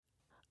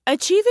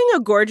Achieving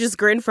a gorgeous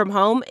grin from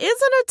home isn't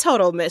a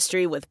total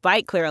mystery with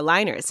Byte Clear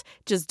aligners.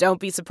 Just don't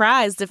be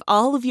surprised if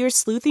all of your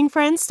sleuthing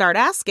friends start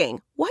asking,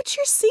 "What's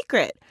your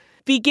secret?"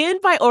 Begin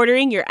by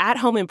ordering your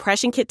at-home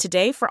impression kit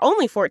today for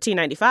only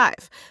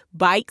 $14.95.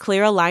 Byte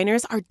Clear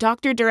aligners are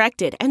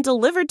doctor-directed and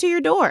delivered to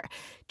your door.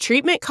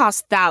 Treatment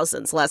costs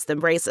thousands less than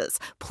braces.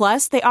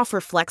 Plus, they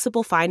offer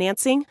flexible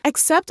financing,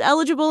 accept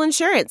eligible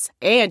insurance,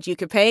 and you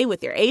can pay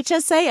with your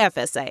HSA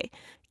FSA.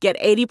 Get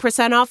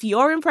 80% off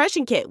your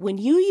impression kit when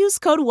you use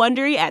code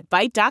WONDERY at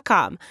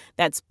Byte.com.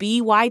 That's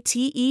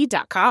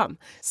BYTE.com.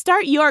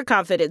 Start your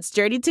confidence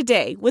journey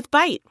today with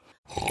Byte.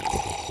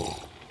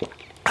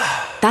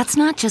 That's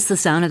not just the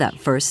sound of that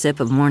first sip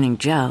of Morning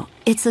Joe.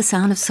 It's the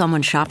sound of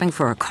someone shopping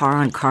for a car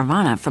on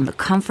Carvana from the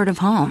comfort of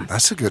home.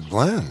 That's a good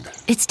blend.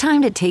 It's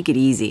time to take it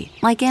easy,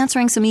 like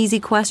answering some easy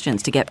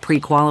questions to get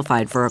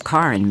pre-qualified for a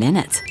car in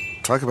minutes.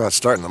 Talk about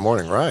starting the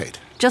morning right.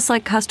 Just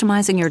like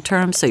customizing your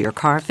terms so your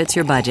car fits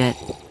your budget.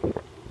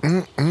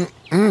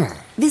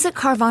 Visit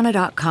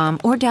Carvana.com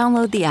or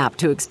download the app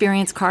to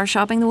experience car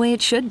shopping the way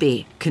it should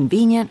be.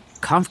 Convenient,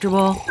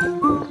 comfortable.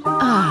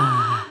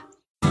 Ah.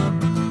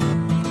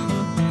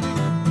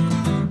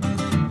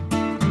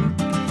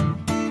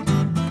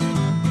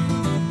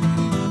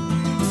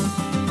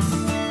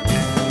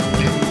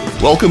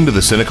 Welcome to the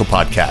Sinica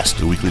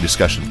Podcast, a weekly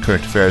discussion of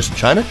current affairs in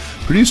China,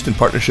 produced in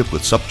partnership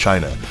with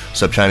SupChina.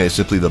 SupChina is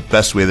simply the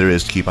best way there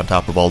is to keep on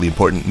top of all the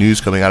important news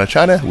coming out of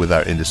China with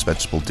our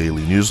indispensable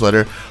daily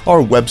newsletter,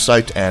 our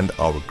website, and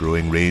our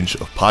growing range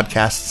of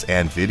podcasts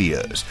and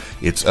videos.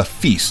 It's a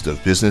feast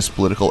of business,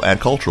 political,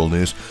 and cultural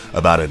news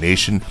about a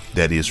nation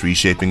that is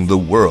reshaping the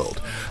world.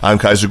 I'm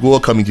Kaiser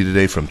Kuo, coming to you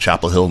today from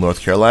Chapel Hill,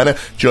 North Carolina.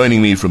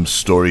 Joining me from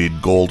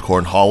storied Gold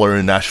Corn Holler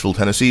in Nashville,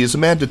 Tennessee, is a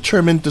man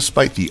determined,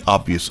 despite the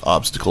obvious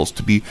obstacles,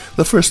 to be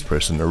the first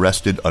person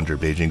arrested under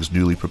Beijing's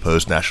newly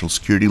proposed national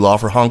security law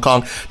for Hong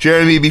Kong.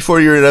 Jeremy,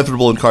 before your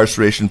inevitable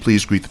incarceration,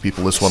 please greet the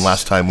people this one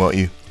last time, won't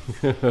you?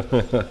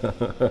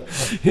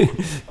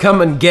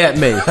 Come and get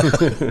me.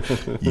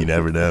 You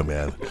never know,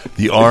 man.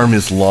 The arm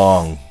is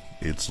long.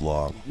 It's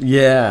long.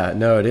 Yeah,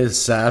 no, it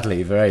is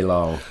sadly very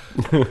long.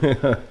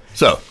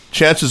 So,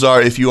 chances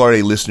are, if you are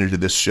a listener to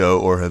this show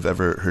or have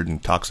ever heard in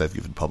talks I've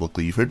given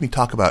publicly, you've heard me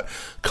talk about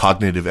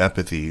cognitive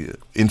empathy,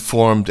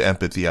 informed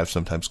empathy, I've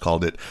sometimes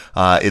called it.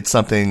 It's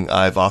something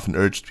I've often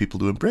urged people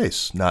to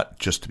embrace, not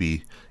just to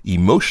be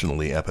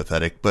emotionally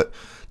empathetic, but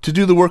to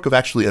do the work of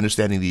actually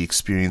understanding the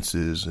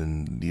experiences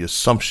and the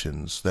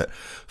assumptions that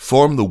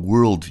form the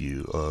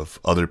worldview of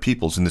other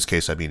peoples. In this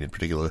case, I mean, in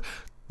particular,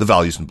 the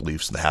values and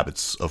beliefs and the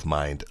habits of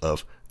mind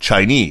of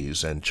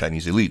Chinese and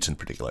Chinese elites in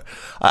particular.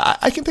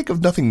 I can think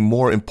of nothing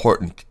more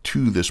important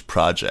to this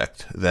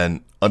project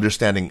than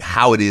understanding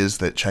how it is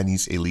that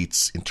Chinese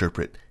elites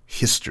interpret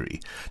history.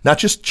 Not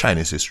just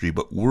China's history,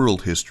 but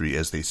world history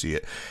as they see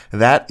it.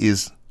 That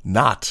is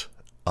not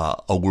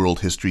a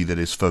world history that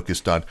is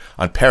focused on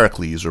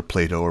Pericles or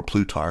Plato or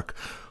Plutarch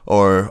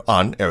or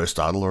on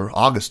Aristotle or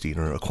Augustine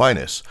or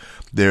Aquinas.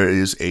 There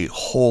is a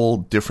whole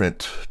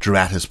different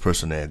dramatis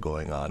personae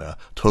going on, a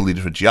totally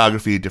different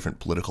geography, different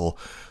political,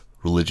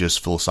 religious,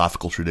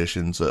 philosophical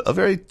traditions, a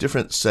very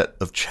different set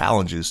of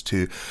challenges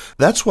too.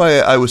 That's why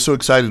I was so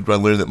excited when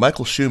I learned that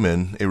Michael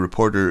Schumann, a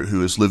reporter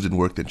who has lived and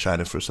worked in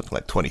China for something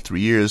like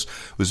 23 years,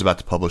 was about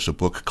to publish a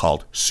book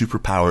called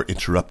Superpower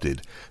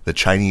Interrupted, The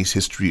Chinese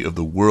History of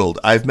the World.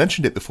 I've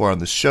mentioned it before on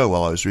this show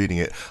while I was reading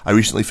it. I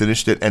recently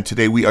finished it, and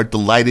today we are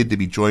delighted to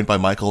be joined by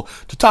Michael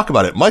to talk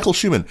about it. Michael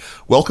Schumann,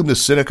 welcome to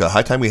Sinica.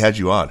 High time we had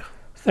you on.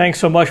 Thanks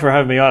so much for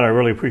having me on. I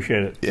really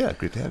appreciate it. Yeah,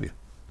 great to have you.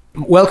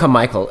 Welcome,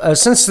 Michael.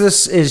 Since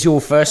this is your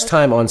first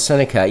time on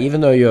Sinica,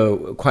 even though you're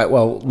quite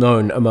well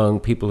known among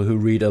people who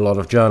read a lot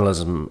of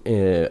journalism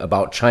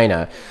about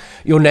China,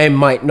 your name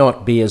might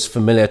not be as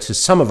familiar to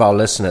some of our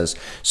listeners.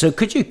 So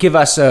could you give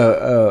us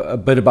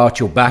a bit about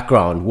your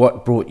background,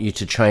 what brought you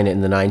to China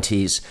in the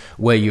 90s,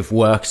 where you've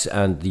worked,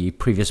 and the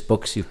previous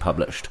books you've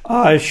published?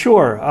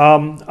 Sure.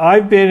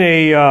 I've been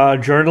a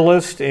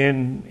journalist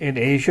in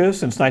Asia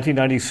since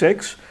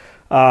 1996.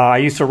 I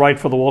used to write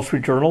for the Wall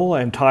Street Journal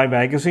and Time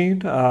Magazine.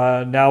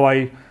 Now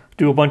I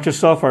do a bunch of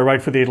stuff. I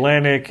write for The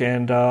Atlantic,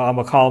 and I'm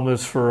a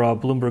columnist for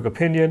Bloomberg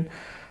Opinion.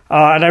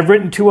 And I've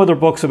written two other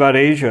books about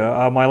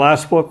Asia. My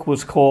last book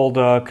was called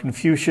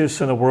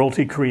Confucius and the World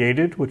He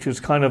Created, which is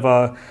kind of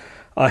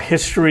a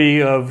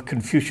history of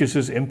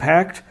Confucius's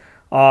impact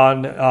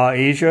on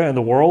Asia and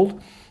the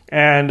world.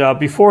 And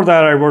before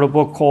that, I wrote a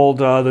book called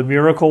The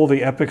Miracle,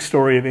 the Epic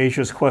Story of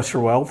Asia's Quest for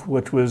Wealth,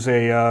 which was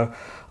a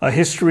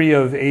history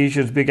of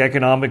Asia's big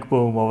economic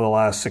boom over the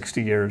last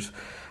 60 years.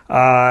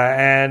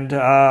 I'm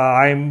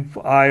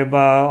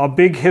a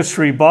big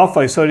history buff.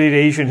 I studied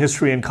Asian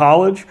history in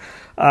college,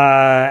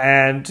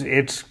 and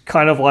it's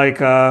kind of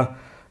like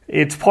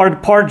it's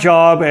part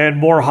job and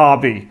more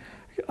hobby,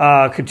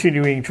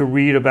 continuing to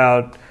read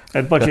about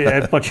as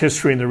much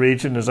history in the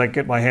region as I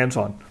get my hands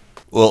on.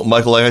 Well,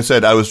 Michael, like I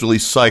said, I was really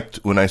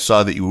psyched when I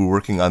saw that you were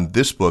working on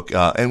this book.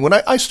 And when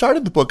I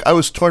started the book, I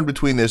was torn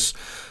between this,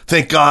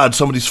 thank God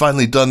somebody's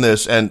finally done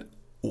this, and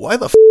why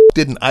the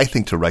didn't I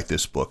think to write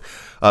this book?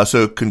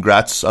 So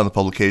congrats on the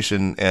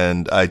publication,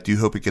 and I do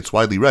hope it gets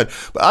widely read.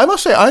 But I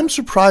must say, I'm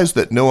surprised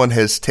that no one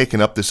has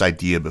taken up this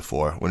idea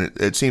before, when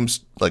it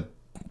seems like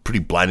pretty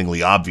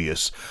blindingly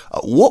obvious.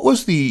 What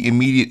was the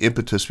immediate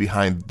impetus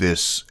behind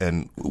this,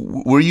 and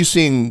were you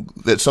seeing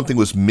that something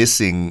was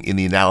missing in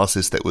the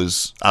analysis that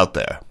was out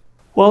there?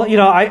 Well,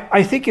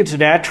 I think it's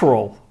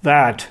natural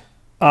that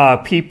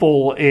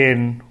people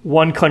in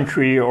one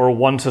country or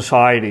one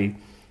society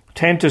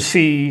tend to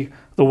see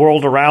the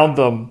world around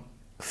them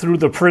through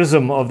the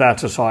prism of that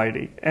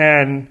society,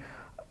 and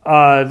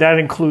that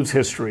includes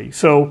history.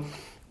 So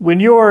when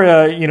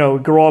you're,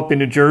 grow up in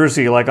New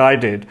Jersey like I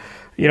did,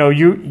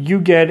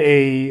 you get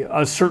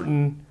a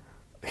certain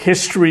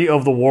history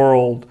of the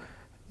world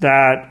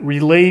that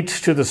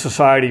relates to the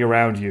society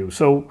around you.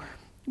 So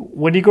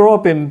when you grow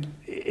up in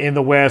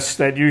the West,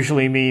 that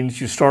usually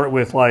means you start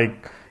with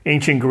like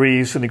ancient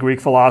Greece and the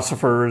Greek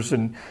philosophers,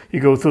 and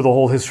you go through the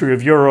whole history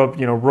of Europe,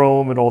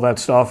 Rome and all that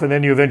stuff, and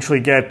then you eventually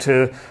get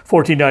to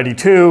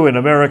 1492 and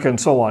America and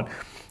so on.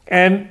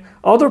 And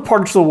other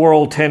parts of the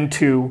world tend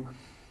to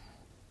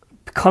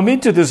come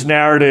into this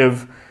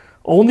narrative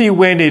only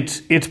when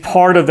it's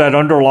part of that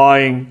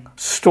underlying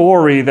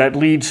story that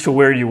leads to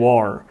where you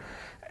are.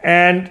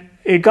 And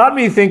it got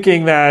me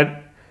thinking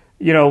that,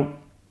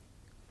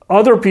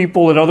 other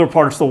people in other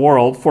parts of the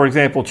world, for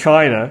example,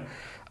 China,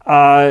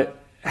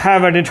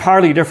 have an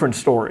entirely different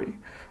story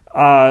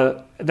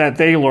that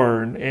they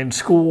learn in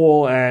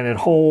school and at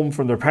home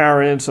from their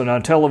parents and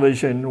on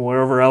television,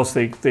 wherever else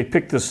they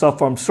pick this stuff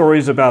from,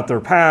 stories about their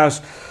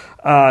past.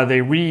 They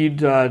read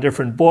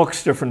different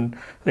books,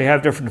 they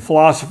have different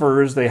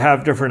philosophers, they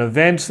have different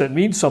events that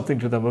mean something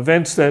to them,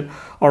 events that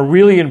are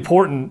really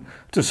important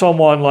to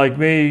someone like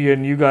me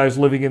and you guys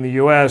living in the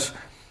U.S.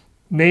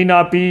 may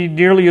not be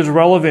nearly as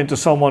relevant to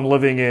someone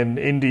living in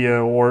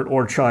India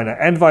or China,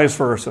 and vice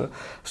versa.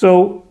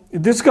 So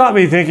this got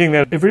me thinking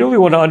that if you really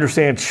want to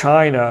understand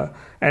China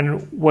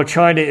and what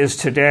China is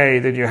today,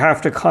 then you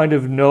have to kind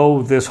of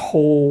know this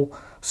whole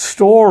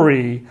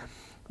story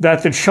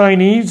that the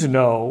Chinese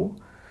know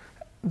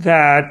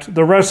that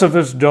the rest of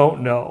us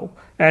don't know.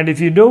 And if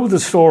you know the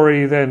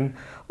story, then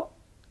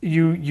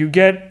you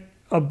get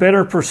a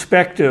better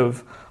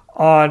perspective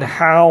on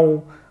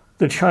how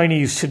the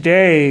Chinese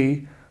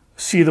today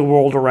see the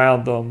world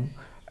around them,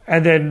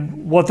 and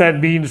then what that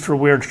means for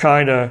where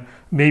China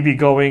may be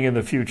going in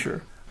the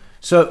future.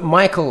 So,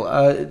 Michael,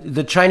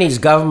 the Chinese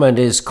government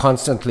is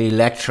constantly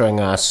lecturing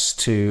us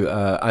to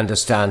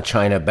understand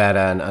China better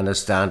and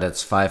understand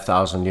its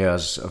 5,000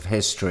 years of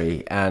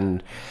history.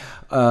 And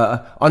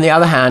on the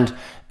other hand,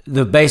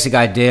 the basic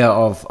idea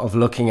of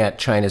looking at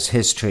China's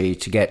history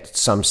to get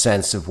some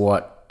sense of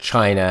what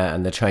China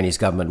and the Chinese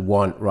government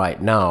want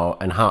right now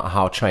and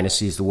how China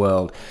sees the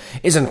world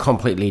isn't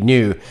completely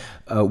new.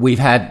 We've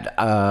had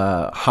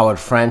Howard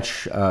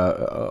French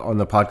on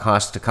the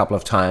podcast a couple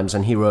of times,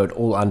 and he wrote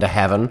All Under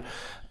Heaven.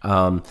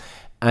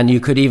 And you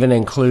could even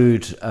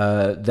include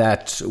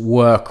that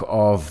work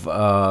of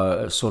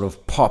sort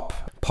of pop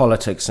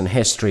politics and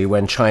history,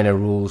 When China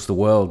Rules the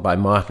World by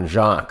Martin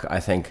Jacques, I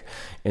think,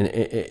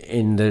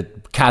 in the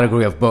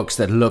category of books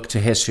that look to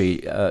history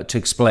to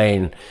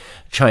explain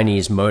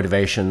Chinese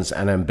motivations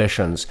and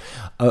ambitions.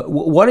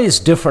 What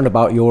is different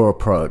about your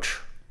approach?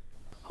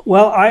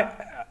 Well,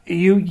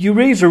 you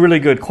raise a really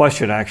good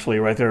question, actually,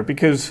 right there,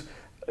 because,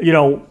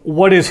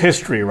 what is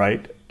history,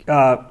 right?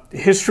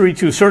 History,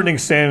 to a certain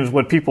extent, is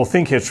what people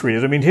think history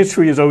is. I mean,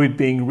 history is always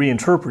being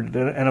reinterpreted.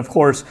 And of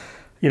course,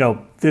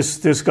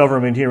 this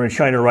government here in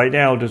China right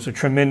now does a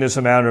tremendous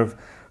amount of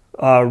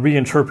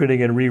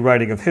reinterpreting and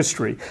rewriting of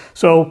history.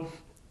 So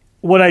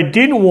what I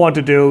didn't want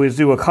to do is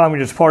do a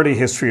Communist Party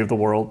history of the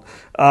world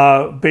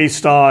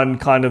based on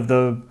kind of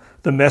the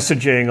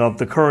messaging of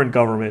the current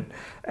government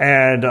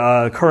and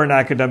current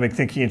academic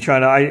thinking in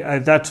China.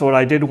 That's what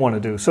I did want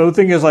to do. So the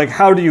thing is, like,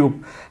 how do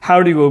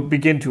you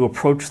begin to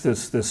approach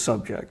this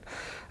subject?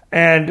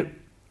 And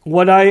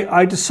what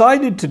I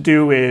decided to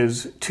do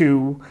is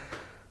to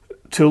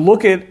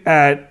look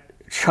at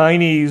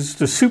Chinese,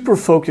 to super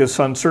focus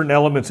on certain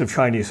elements of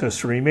Chinese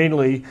history,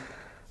 mainly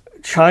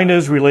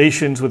China's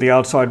relations with the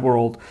outside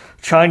world,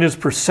 China's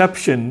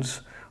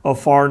perceptions of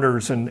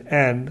foreigners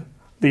and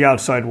the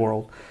outside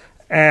world,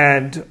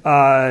 and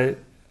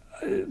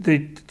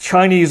the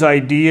Chinese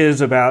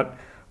ideas about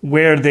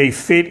where they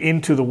fit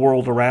into the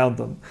world around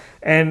them.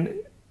 And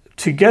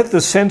to get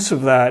the sense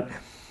of that,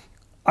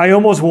 I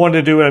almost wanted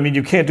to do it. I mean,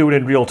 you can't do it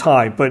in real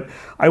time, but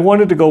I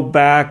wanted to go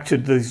back to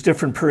these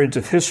different periods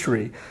of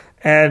history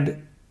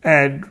and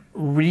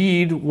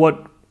read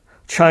what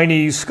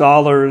Chinese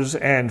scholars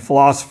and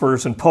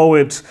philosophers and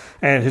poets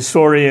and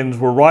historians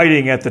were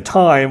writing at the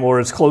time, or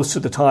as close to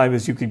the time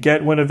as you could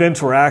get when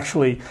events were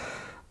actually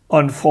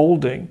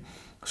unfolding.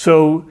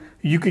 So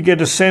you could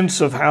get a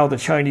sense of how the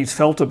Chinese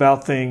felt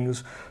about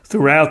things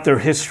throughout their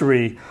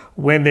history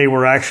when they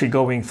were actually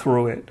going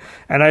through it.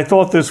 And I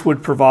thought this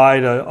would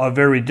provide a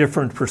very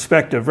different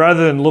perspective,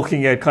 rather than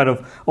looking at kind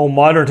of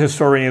modern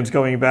historians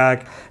going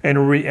back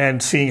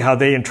and seeing how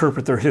they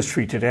interpret their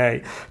history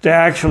today, to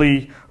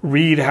actually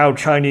read how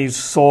Chinese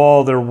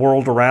saw their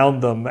world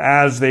around them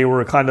as they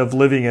were kind of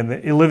living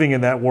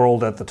in that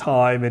world at the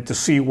time, and to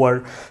see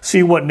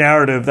what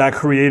narrative that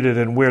created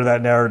and where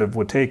that narrative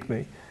would take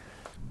me.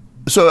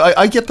 So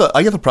I get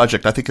the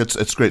project. I think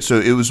it's great. So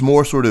it was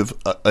more sort of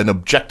an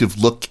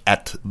objective look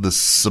at the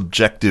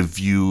subjective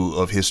view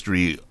of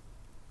history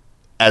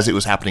as it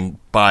was happening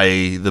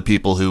by the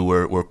people who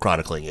were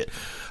chronicling it.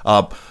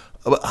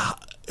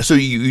 So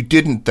you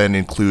didn't then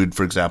include,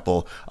 for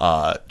example,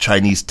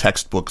 Chinese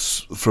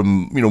textbooks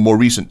from more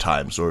recent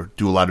times, or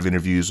do a lot of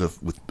interviews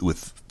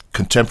with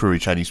contemporary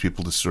Chinese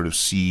people to sort of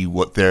see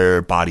what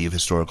their body of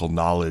historical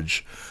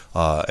knowledge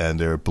and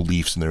their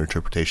beliefs and their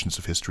interpretations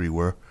of history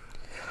were.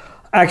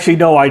 Actually,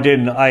 no, I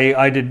didn't.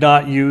 I did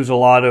not use a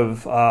lot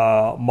of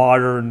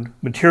modern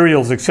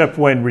materials except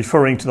when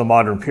referring to the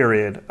modern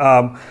period.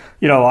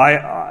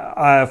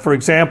 I for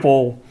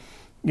example,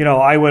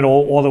 I went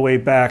all the way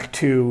back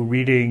to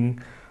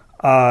reading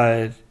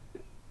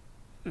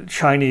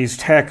Chinese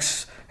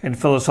texts and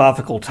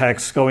philosophical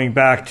texts going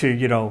back to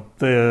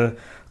the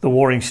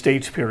Warring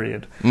States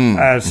period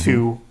as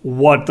to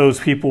what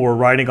those people were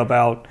writing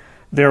about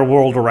their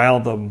world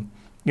around them,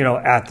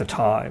 at the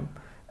time.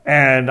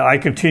 And I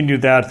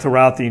continued that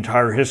throughout the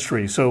entire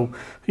history. So,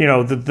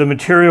 the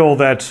material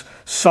that's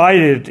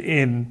cited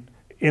in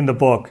the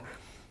book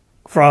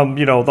from,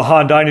 the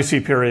Han Dynasty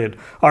period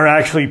are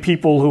actually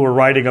people who were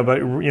writing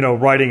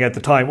at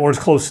the time, or as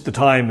close to the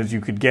time as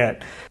you could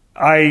get.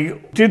 I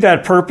did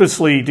that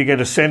purposely to get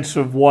a sense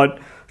of what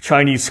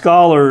Chinese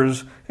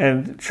scholars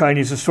and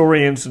Chinese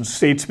historians and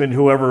statesmen,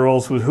 whoever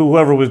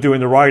was doing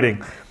the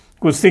writing,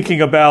 was thinking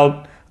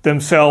about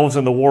themselves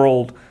and the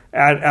world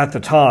at the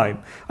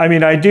time. I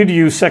mean, I did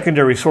use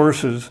secondary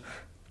sources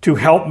to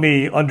help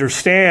me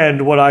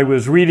understand what I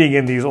was reading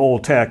in these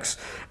old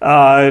texts.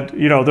 They're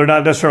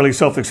not necessarily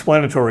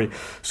self-explanatory.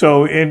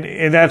 So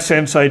in that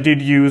sense, I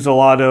did use a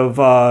lot of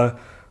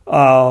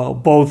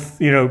both,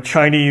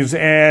 Chinese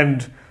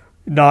and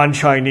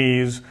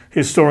non-Chinese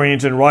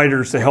historians and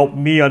writers to help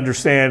me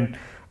understand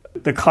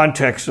the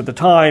context of the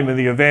time and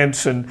the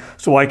events, and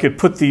so I could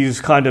put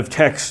these kind of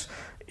texts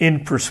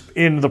in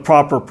the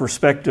proper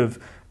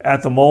perspective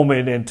at the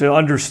moment, and to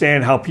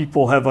understand how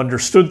people have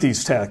understood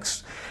these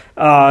texts.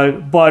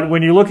 But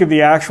when you look at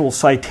the actual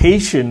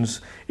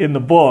citations in the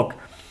book,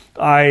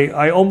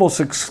 I almost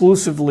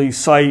exclusively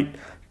cite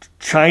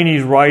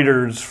Chinese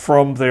writers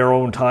from their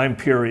own time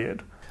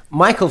period.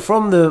 Michael,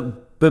 from the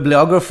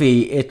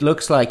bibliography, it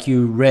looks like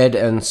you read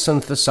and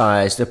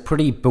synthesized a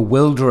pretty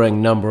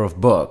bewildering number of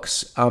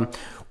books.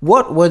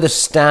 What were the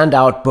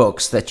standout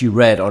books that you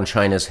read on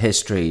China's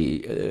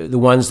history, the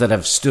ones that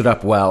have stood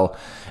up well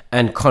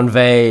and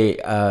convey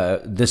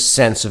this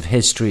sense of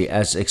history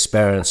as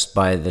experienced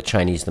by the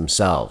Chinese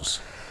themselves?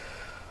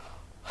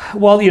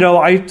 Well,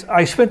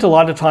 I spent a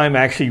lot of time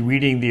actually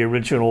reading the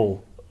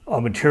original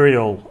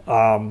material.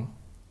 I'm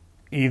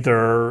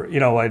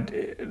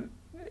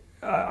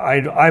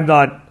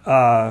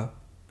not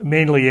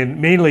mainly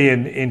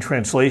in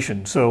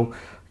translation, so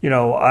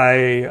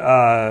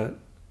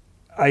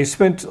I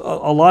spent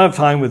a lot of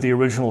time with the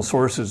original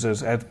sources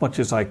as much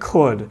as I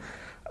could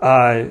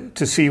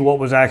to see what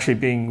was actually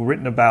being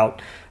written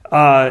about.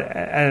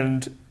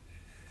 And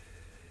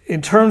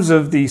in terms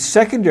of the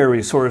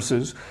secondary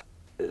sources,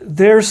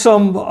 there's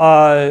some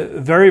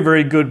very,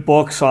 very good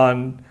books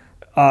on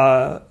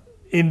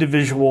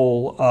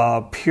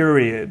individual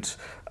periods,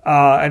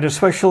 and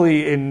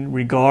especially in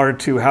regard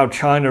to how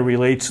China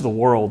relates to the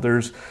world.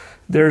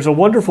 There's a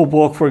wonderful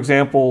book, for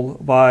example,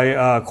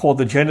 called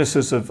The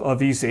Genesis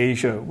of East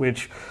Asia,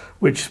 which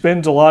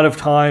spends a lot of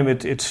time.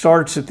 It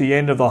starts at the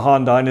end of the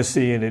Han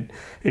Dynasty, and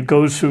it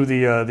goes through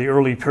the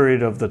early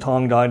period of the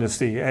Tang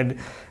Dynasty, and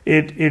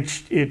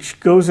it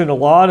goes in a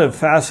lot of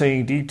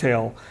fascinating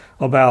detail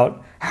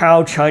about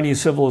how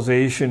Chinese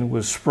civilization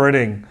was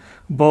spreading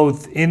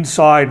both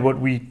inside what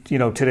we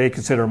today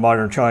consider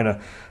modern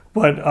China,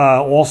 but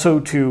also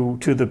to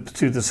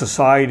the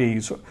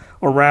societies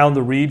around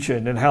the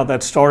region, and how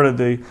that started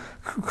the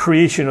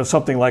creation of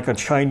something like a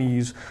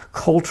Chinese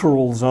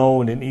cultural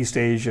zone in East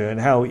Asia, and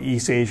how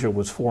East Asia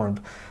was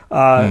formed.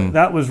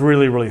 That was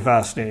really, really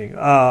fascinating.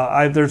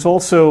 There's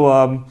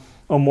also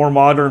a more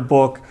modern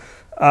book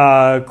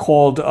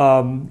called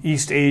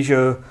East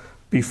Asia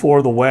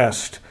Before the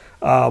West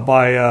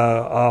by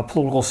a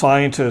political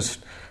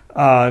scientist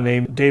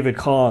named David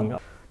Kong.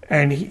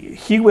 And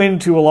he went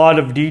into a lot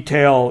of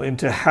detail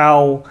into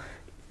how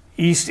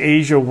East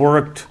Asia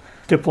worked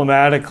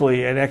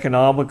diplomatically and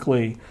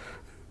economically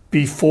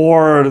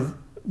before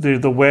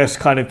the West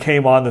kind of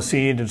came on the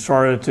scene and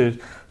started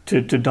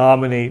to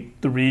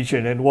dominate the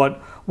region, and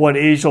what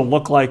Asia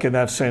looked like in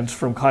that sense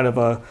from kind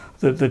of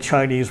the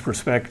Chinese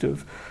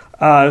perspective.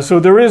 So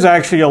there is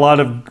actually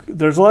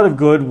there's a lot of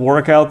good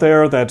work out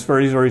there that's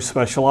very, very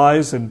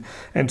specialized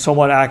and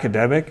somewhat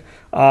academic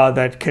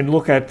that can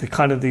look at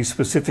these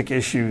specific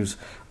issues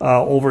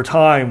over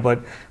time.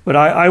 But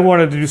I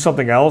wanted to do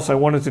something else. I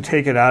wanted to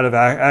take it out of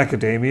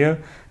academia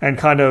and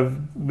kind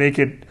of make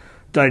it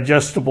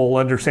digestible,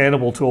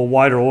 understandable to a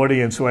wider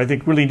audience who I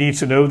think really needs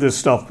to know this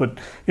stuff, but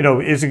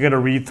isn't going to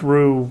read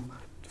through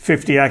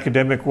 50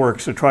 academic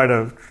works to try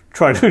to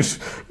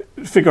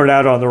figure it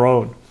out on their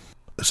own.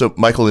 So,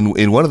 Michael,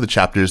 in one of the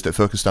chapters that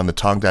focused on the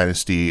Tang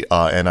Dynasty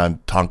and on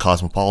Tang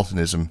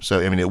cosmopolitanism, so,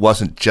 I mean, it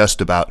wasn't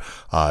just about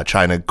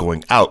China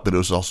going out, but it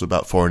was also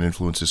about foreign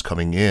influences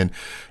coming in.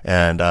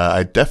 And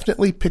I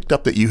definitely picked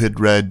up that you had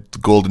read The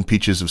Golden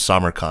Peaches of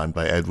Samarkand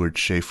by Edward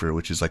Schaefer,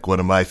 which is like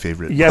one of my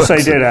favorite books. Yes, I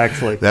did,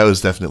 actually. That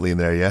was definitely in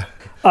there, yeah?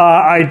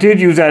 I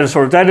did use that as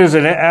sort of, that is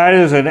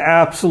an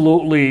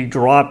absolutely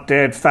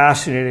drop-dead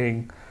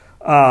fascinating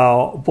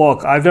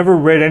book. I've never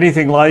read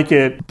anything like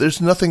it.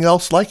 There's nothing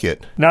else like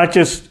it. Not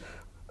just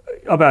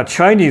about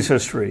Chinese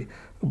history,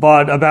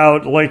 but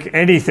about like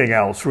anything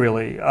else,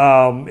 really.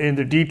 In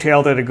the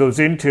detail that it goes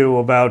into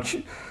about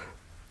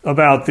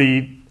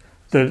the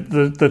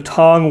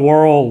Tang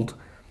world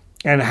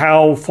and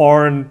how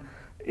foreign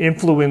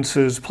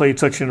influences played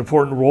such an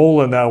important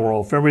role in that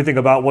world. For everything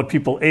about what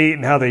people ate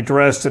and how they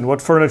dressed and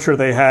what furniture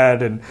they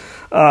had, and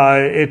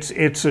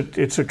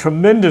it's a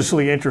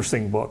tremendously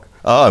interesting book.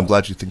 Oh, I'm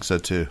glad you think so,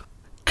 too.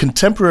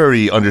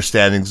 Contemporary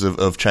understandings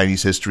of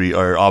Chinese history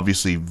are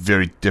obviously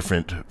very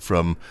different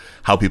from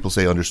how people,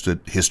 say, understood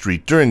history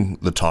during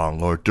the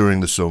Tang or during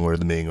the Song or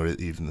the Ming or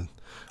even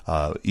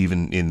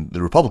in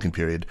the Republican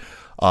period.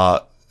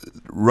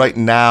 Right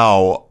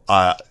now,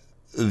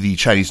 the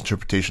Chinese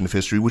interpretation of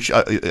history, which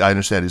I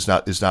understand is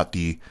not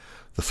the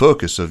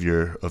focus of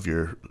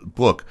your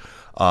book,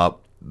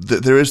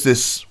 there is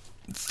this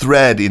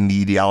thread in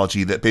the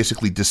ideology that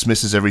basically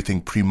dismisses everything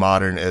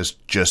pre-modern as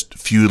just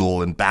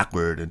feudal and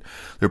backward. And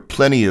there are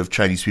plenty of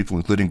Chinese people,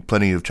 including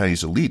plenty of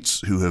Chinese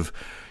elites, who have,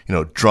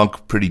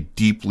 drunk pretty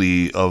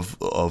deeply of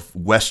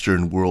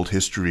Western world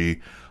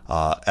history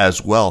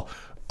as well.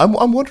 I'm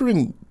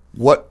wondering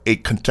what a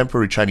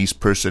contemporary Chinese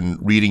person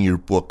reading your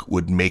book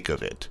would make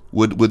of it.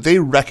 Would they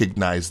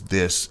recognize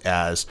this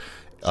as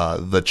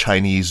the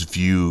Chinese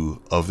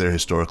view of their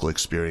historical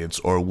experience,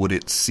 or would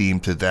it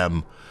seem to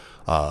them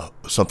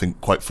something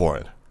quite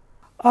foreign?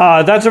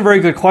 That's a very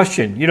good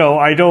question.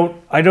 I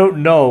don't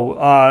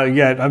know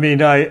yet. I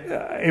mean,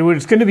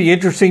 it's going to be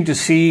interesting to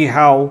see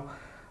how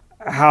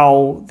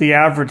the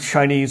average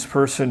Chinese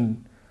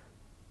person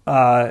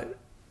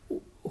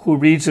who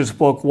reads this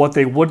book, what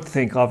they would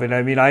think of it.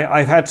 I mean,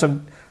 I've had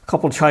a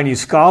couple Chinese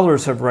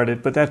scholars have read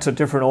it, but that's a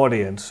different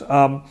audience.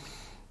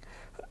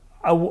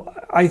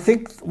 I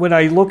think when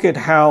I look at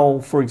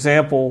how, for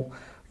example,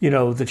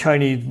 the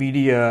Chinese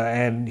media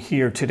and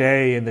here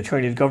today and the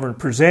Chinese government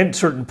present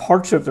certain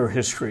parts of their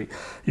history,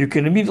 you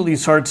can immediately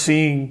start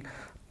seeing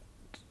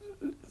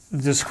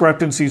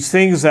discrepancies,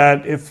 things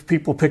that if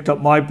people picked up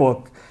my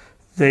book,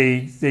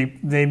 they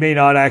may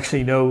not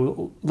actually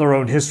know their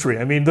own history.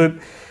 I mean,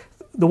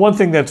 the one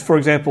thing that, for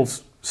example,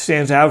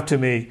 stands out to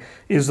me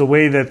is the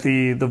way that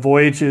the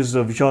voyages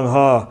of Zheng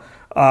He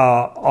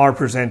are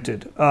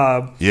presented.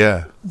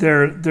 Yeah,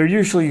 they're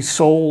usually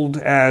sold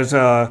as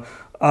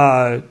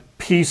a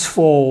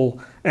peaceful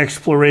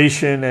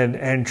exploration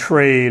and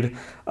trade,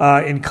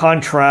 in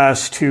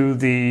contrast to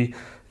the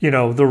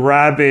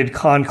rabid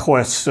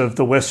conquests of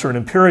the Western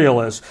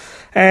imperialists.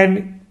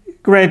 And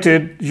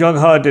granted,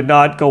 Zheng He did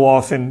not go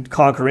off and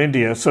conquer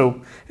India,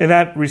 so in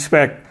that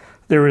respect,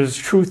 there is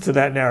truth to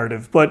that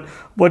narrative. But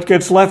what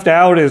gets left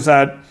out is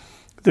that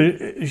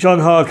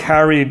Zheng He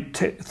carried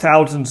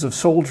thousands of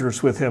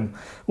soldiers with him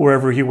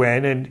wherever he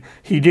went, and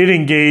he did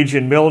engage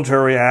in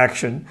military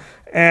action.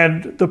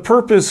 And the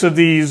purpose of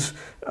these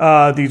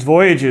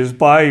voyages,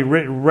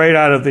 right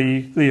out of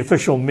the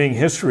official Ming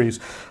histories,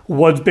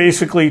 was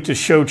basically to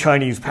show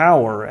Chinese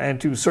power and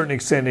to a certain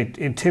extent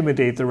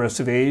intimidate the rest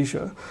of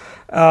Asia.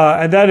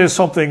 And that is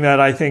something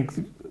that I think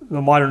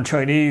the modern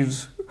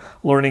Chinese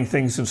learning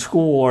things in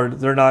school,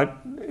 they're not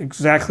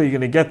exactly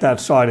going to get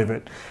that side of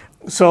it.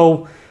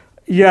 So,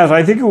 yes,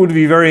 I think it would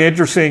be very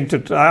interesting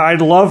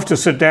I'd love to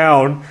sit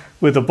down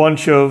with a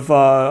bunch of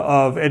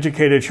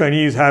educated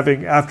Chinese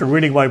after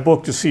reading my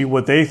book, to see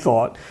what they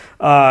thought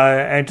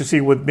and to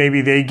see what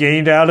maybe they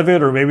gained out of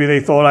it, or maybe they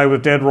thought I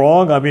was dead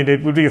wrong. I mean,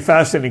 it would be a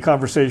fascinating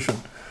conversation.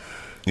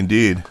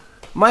 Indeed.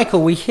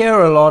 Michael, we hear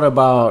a lot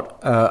about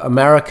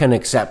American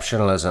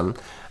exceptionalism,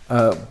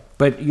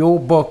 but your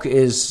book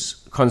is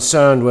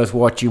concerned with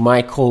what you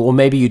might call, or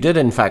maybe you did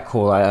in fact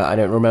call, I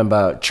don't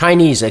remember,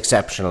 Chinese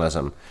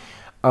exceptionalism.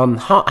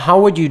 How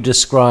would you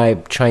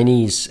describe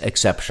Chinese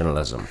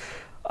exceptionalism?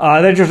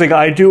 That's interesting.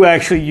 I do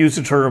actually use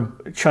the term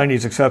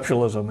Chinese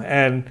exceptionalism,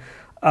 and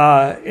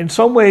in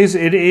some ways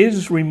it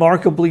is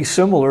remarkably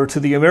similar to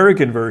the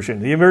American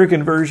version. The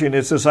American version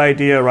is this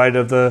idea, right,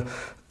 of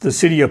the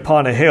city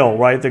upon a hill,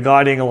 right, the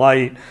guiding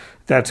light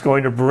that's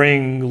going to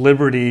bring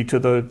liberty to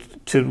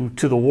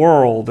the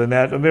world, and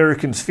that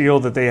Americans feel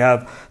that they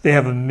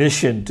have a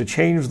mission to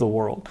change the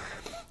world.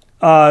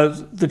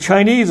 The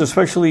Chinese,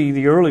 especially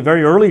the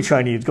very early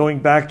Chinese, going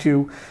back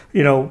to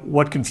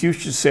what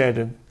Confucius said,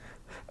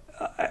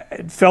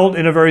 and felt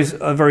in a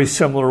very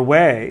similar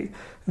way,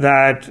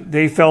 that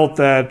they felt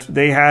that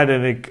they had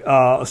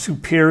a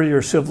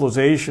superior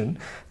civilization,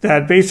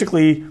 that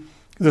basically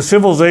the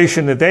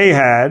civilization that they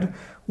had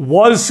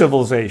was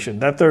civilization,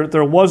 that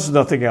there was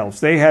nothing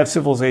else. They had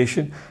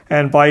civilization,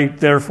 and by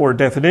therefore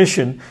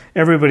definition,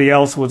 everybody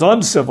else was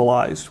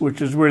uncivilized, which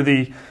is where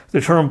the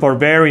term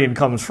barbarian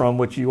comes from,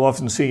 which you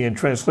often see in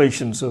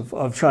translations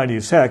of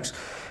Chinese texts.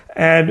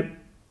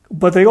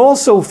 But they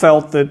also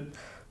felt that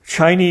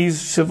Chinese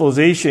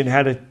civilization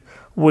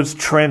was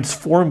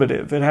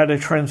transformative. It had a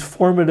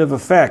transformative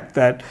effect,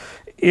 that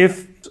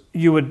if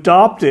you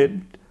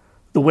adopted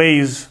the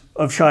ways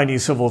of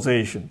Chinese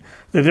civilization,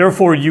 that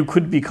therefore you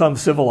could become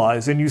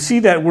civilized. And you see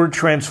that word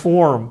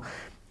transform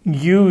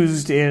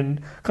used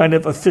in kind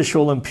of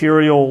official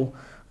imperial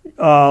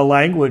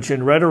language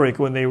and rhetoric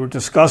when they were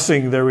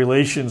discussing their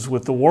relations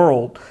with the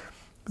world,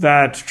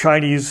 that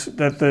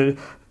the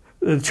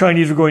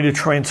Chinese are going to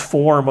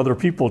transform other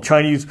people.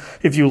 Chinese,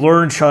 if you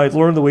learn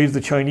the ways of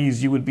the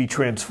Chinese, you would be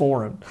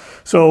transformed.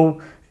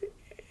 So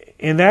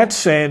in that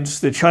sense,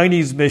 the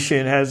Chinese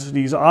mission has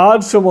these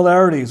odd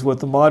similarities with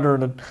the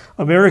modern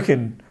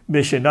American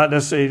mission, not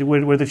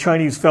necessarily where the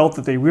Chinese felt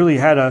that they really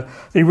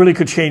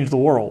could change the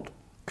world.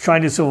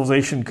 Chinese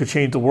civilization could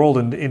change the world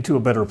into a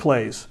better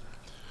place.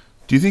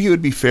 Do you think it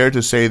would be fair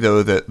to say,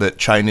 though, that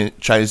Chinese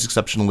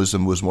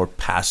exceptionalism was more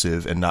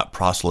passive and not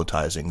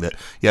proselytizing? That,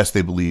 yes,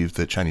 they believed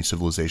that Chinese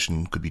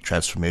civilization could be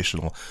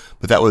transformational,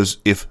 but that was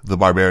if the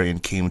barbarian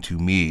came to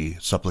me,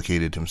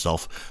 supplicated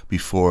himself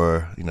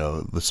before,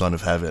 the Son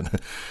of Heaven,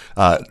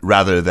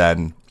 rather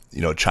than,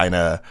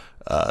 China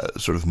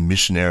sort of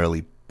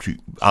missionarily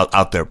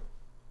out there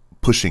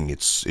pushing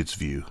its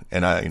view.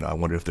 And I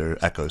wonder if there are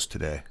echoes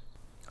today.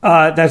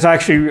 That's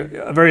actually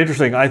very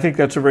interesting. I think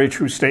that's a very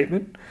true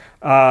statement.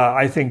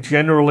 I think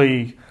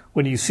generally,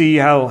 when you see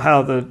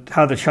how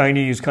the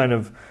Chinese kind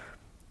of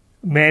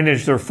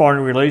managed their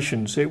foreign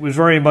relations, it was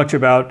very much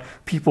about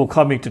people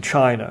coming to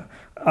China,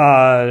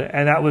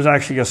 and that was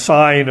actually a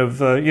sign of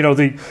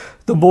the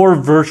more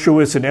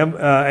virtuous an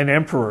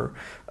emperor,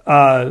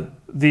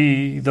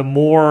 the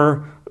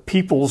more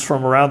peoples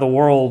from around the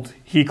world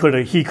he could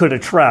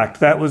attract.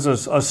 That was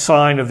a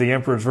sign of the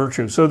emperor's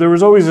virtue. So there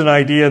was always an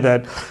idea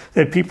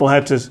that people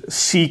had to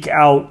seek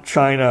out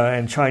China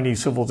and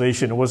Chinese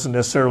civilization. It wasn't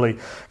necessarily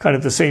kind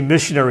of the same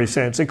missionary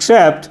sense,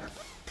 except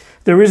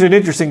there is an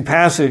interesting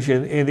passage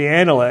in the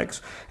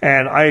Analects,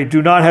 and I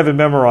do not have it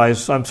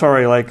memorized. I'm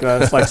sorry, like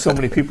so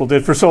many people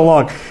did for so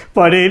long.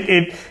 But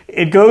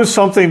it goes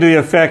something to the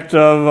effect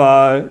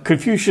of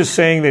Confucius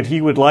saying that he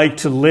would like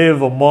to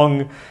live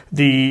among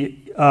the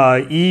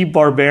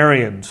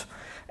barbarians.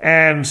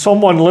 And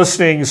someone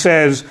listening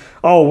says,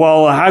 "Oh,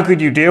 well, how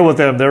could you deal with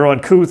them? They're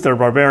uncouth, they're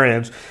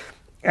barbarians."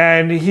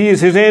 And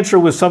his answer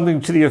was something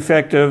to the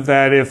effect of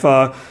that if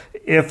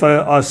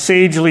a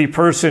sagely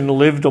person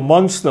lived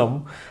amongst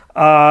them,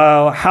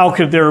 how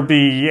could there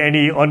be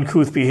any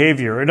uncouth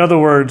behavior? In other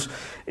words,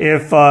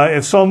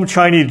 if some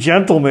Chinese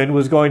gentleman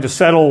was going to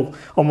settle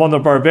among the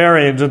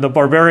barbarians, and the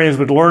barbarians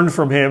would learn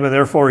from him, and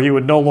therefore they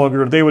would no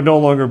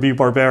longer be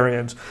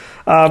barbarians.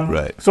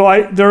 Right.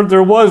 So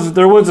there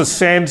was a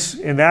sense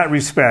in that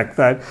respect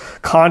that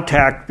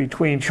contact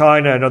between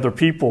China and other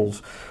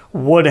peoples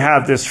would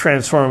have this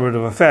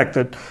transformative effect,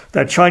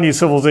 that Chinese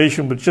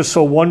civilization was just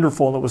so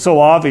wonderful and it was so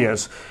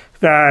obvious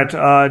that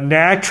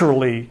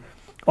naturally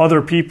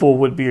other people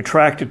would be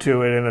attracted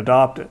to it and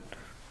adopt it.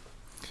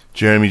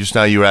 Jeremy, just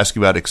now you were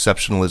asking about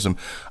exceptionalism.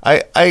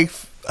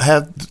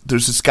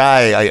 There's this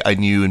guy I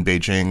knew in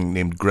Beijing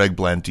named Greg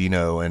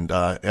Blandino, and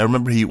I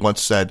remember he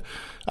once said,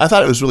 I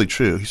thought it was really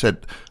true. He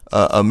said,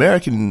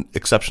 American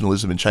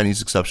exceptionalism and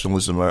Chinese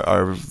exceptionalism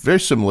are very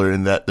similar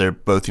in that they're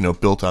both,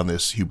 built on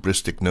this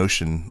hubristic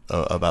notion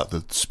about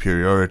the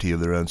superiority of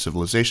their own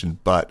civilization.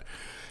 But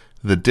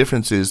the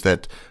difference is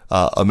that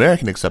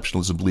American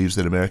exceptionalism believes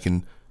that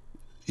American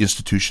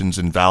institutions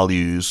and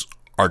values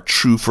are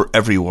true for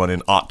everyone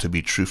and ought to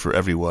be true for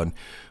everyone,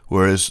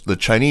 whereas the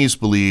Chinese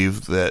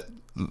believe that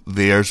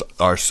theirs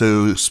are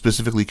so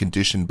specifically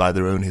conditioned by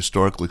their own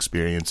historical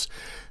experience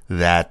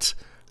that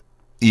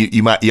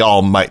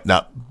y'all might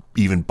not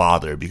even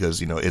bother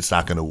because it's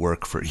not going to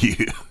work for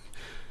you,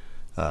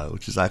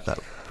 which is, I thought,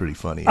 pretty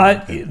funny.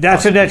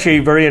 That's actually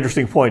a very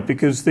interesting point,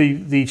 because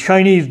the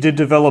Chinese did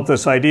develop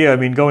this idea. I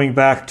mean, going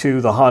back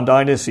to the Han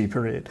Dynasty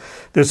period,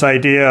 this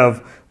idea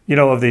of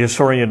the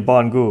historian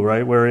Bangu,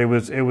 right, where it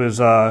was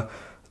the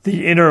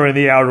inner and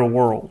the outer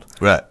world.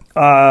 Right.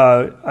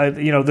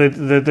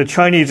 The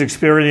Chinese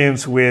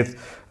experience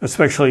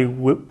especially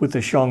with the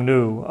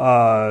Xiongnu,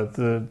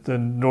 the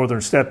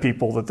northern steppe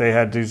people that they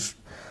had these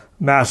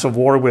massive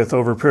war with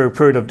over a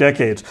period of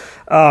decades,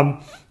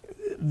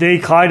 they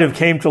kind of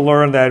came to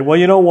learn that, well,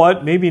 you know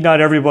what, maybe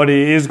not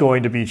everybody is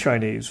going to be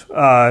Chinese,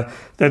 that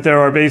there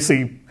are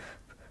basically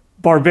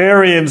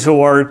barbarians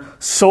who are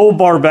so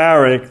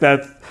barbaric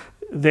that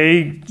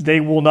they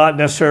will not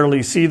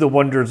necessarily see the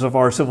wonders of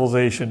our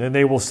civilization, and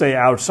they will stay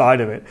outside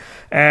of it.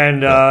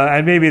 And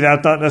maybe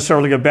that's not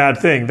necessarily a bad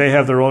thing. They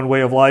have their own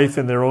way of life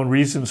and their own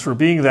reasons for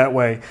being that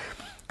way.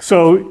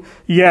 So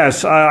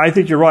yes, I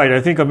think you're right.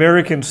 I think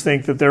Americans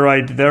think that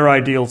their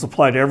ideals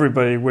apply to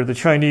everybody, where the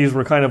Chinese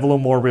were kind of a little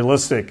more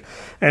realistic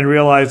and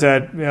realize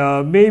that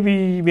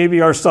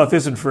maybe our stuff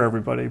isn't for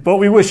everybody, but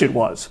we wish it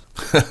was.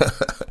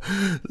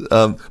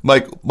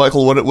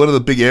 Michael, one of the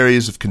big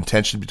areas of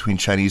contention between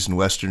Chinese and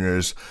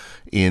Westerners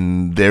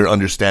in their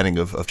understanding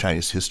of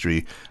Chinese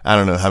history, I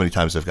don't know how many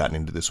times I've gotten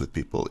into this with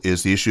people,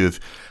 is the issue of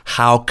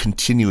how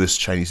continuous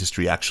Chinese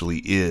history actually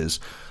is.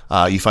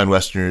 You find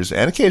Westerners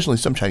and occasionally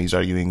some Chinese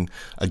arguing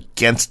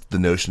against the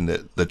notion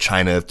that the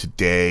China of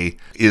today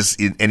is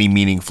in any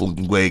meaningful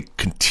way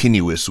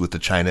continuous with the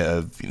China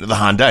of the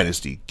Han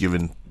Dynasty,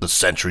 given the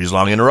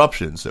centuries-long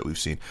interruptions that we've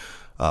seen.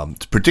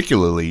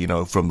 Particularly,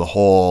 from the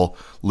whole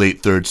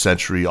late 3rd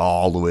century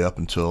all the way up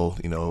until,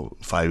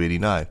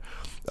 589.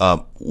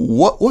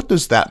 What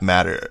does that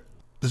matter?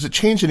 Does it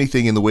change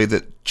anything in the way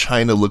that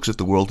China looks at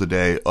the world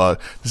today?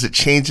 Does it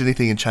change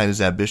anything in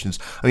China's ambitions?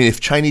 I mean, if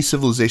Chinese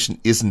civilization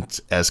isn't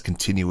as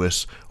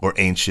continuous or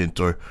ancient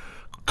or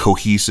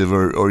cohesive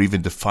or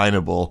even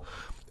definable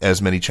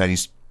as many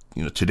Chinese,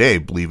 today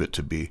believe it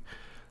to be,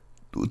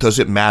 does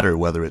it matter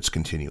whether it's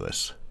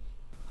continuous?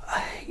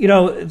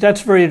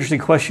 That's a very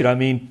interesting question. I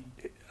mean,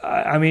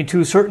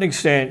 to a certain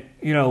extent,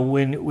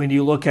 when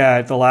you look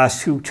at the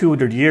last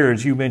 200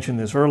 years, you mentioned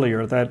this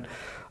earlier, that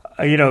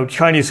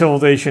Chinese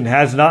civilization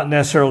has not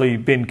necessarily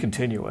been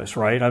continuous,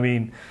 right? I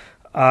mean,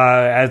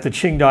 as the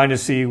Qing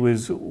dynasty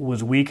was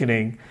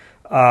weakening,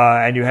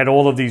 and you had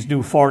all of these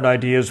new foreign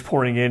ideas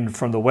pouring in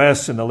from the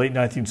West in the late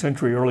 19th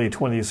century, early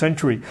 20th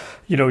century,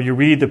 you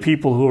read the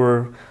people who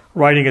were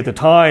writing at the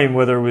time,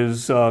 whether it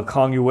was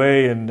Kang Yue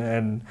and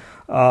Lang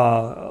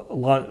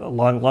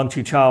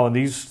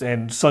Qichao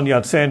and Sun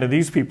Yat-sen and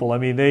these people. I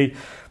mean, they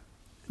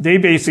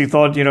basically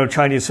thought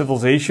Chinese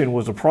civilization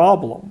was a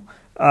problem.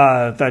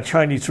 That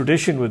Chinese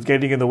tradition was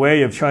getting in the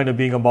way of China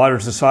being a modern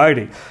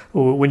society.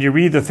 When you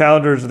read the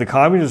founders of the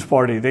Communist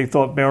Party, they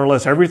thought more or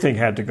less everything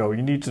had to go.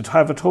 You need to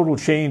have a total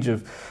change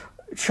of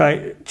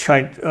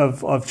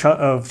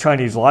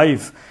Chinese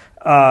life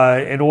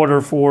in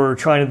order for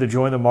China to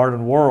join the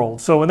modern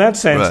world. So in that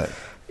sense,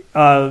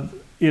 right.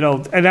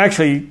 And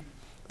actually,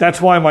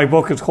 that's why my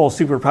book is called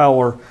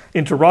Superpower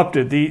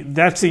Interrupted.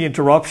 That's the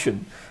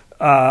interruption.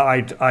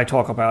 I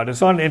talk about.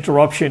 It's not an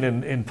interruption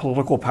in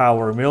political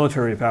power,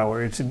 military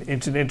power. It's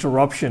an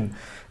interruption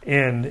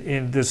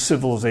in this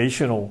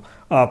civilizational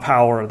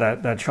power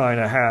that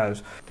China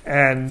has.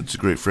 And that's a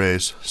great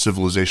phrase,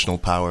 civilizational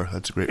power.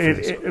 That's a great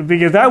phrase.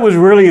 Because that was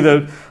really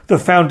the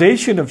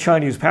foundation of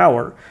Chinese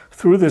power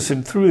through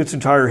its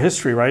entire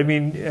history, right? I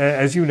mean,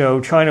 as you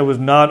know, China was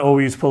not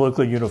always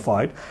politically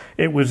unified.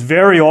 It was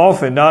very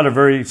often not a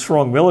very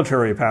strong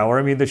military power.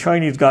 I mean, the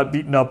Chinese got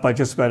beaten up by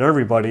just about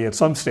everybody at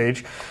some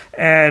stage.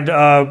 And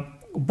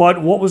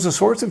but what was the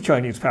source of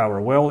Chinese power?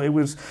 Well, it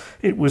was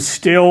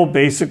still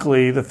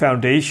basically the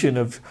foundation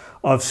of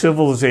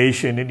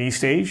civilization in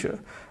East Asia.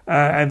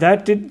 And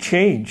that didn't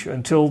change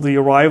until the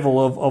arrival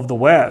of the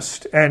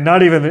West, and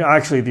not even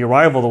actually the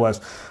arrival of the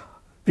West,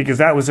 because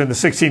that was in the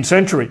 16th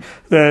century.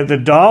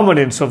 The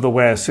dominance of the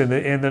West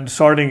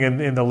starting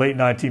in the late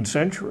 19th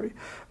century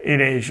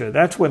in Asia.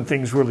 That's when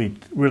things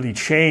really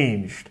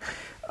changed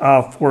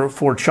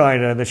for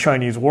China and the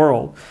Chinese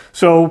world.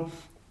 So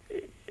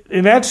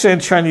in that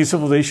sense, Chinese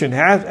civilization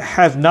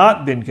has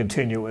not been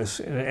continuous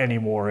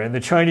anymore, and the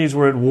Chinese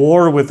were at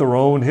war with their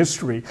own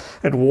history,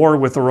 at war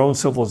with their own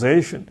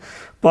civilization.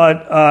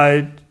 But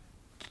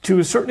to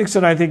a certain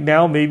extent, I think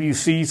now maybe you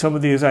see some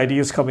of these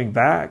ideas coming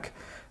back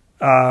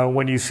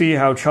when you see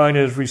how China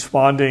is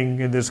responding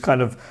in this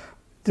kind of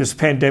this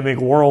pandemic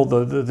world.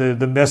 The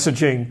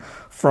messaging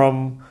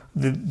from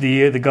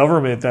the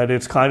government that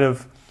it's kind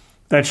of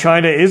that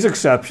China is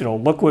exceptional.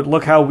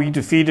 Look how we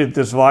defeated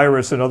this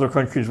virus and other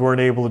countries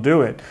weren't able to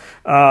do it.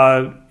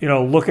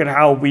 Look at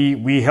how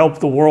we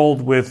helped the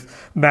world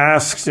with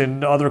masks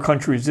and other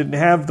countries didn't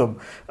have them.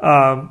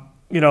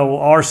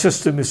 Our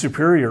system is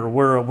superior.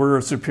 We're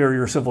a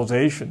superior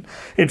civilization.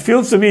 It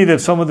feels to me that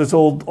some of this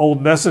old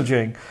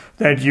messaging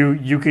that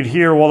you could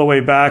hear all the way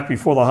back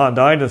before the Han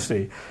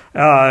Dynasty.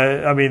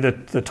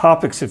 The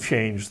topics have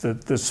changed.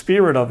 The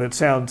spirit of it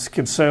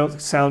can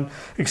sound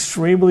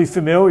extremely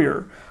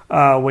familiar.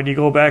 When you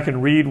go back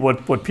and read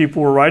what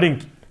people were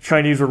writing,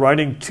 Chinese were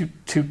writing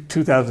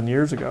 2,000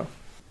 years ago.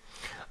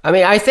 I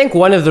mean, I think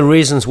one of the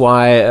reasons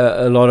why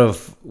a lot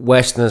of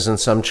Westerners and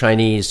some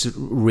Chinese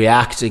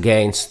react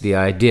against the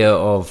idea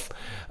of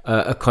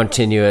a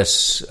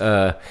continuous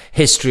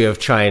history of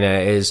China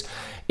is,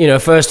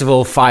 first of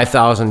all,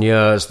 5,000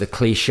 years, the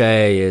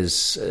cliche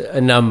is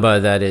a number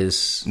that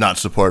is not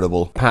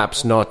supportable.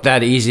 Perhaps not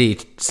that easy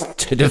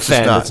to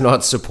defend. It's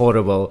not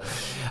supportable.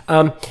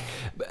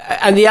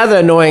 And the other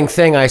annoying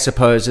thing, I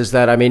suppose, is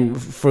that, I mean,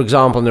 for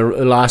example, in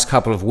the last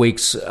couple of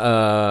weeks,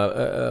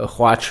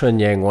 Hua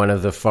Chunying, one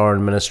of the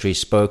foreign ministry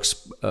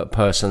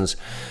spokespersons,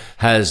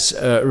 has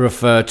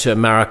referred to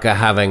America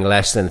having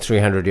less than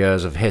 300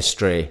 years of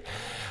history.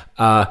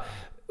 And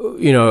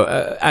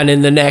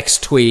in the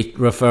next tweet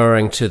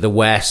referring to the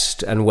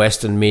West and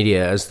Western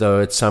media as though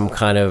it's some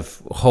kind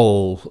of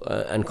whole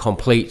and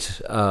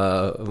complete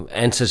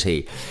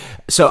entity.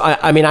 So,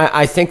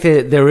 I think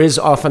that there is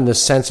often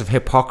this sense of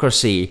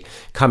hypocrisy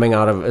coming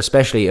out of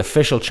especially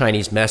official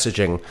Chinese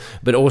messaging,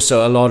 but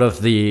also a lot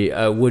of the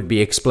would-be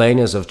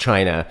explainers of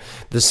China,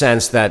 the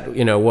sense that,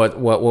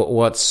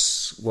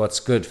 what's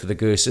good for the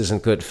goose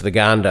isn't good for the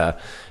gander.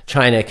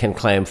 China can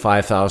claim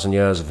 5,000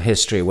 years of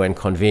history when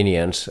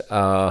convenient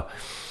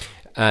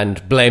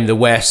and blame the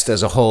West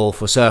as a whole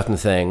for certain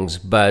things.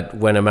 But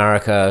when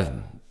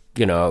America,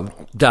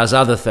 does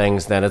other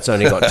things, then it's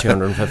only got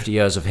 250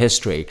 years of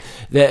history.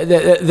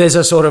 There's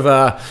a sort of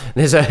a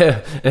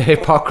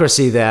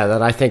hypocrisy there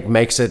that I think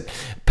makes it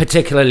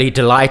particularly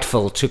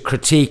delightful to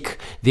critique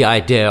the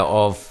idea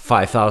of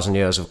 5,000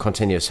 years of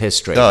continuous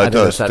history. No, it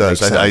does.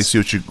 I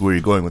see where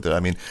you're going with it.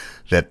 I mean,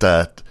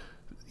 that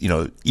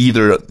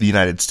either the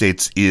United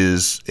States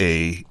is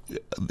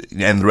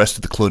and the rest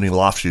of the colonial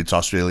offshoots,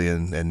 Australia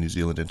and New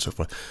Zealand and so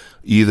forth,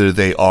 either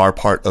they are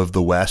part of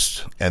the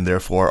West and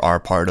therefore are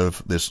part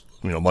of this,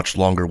 much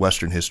longer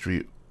Western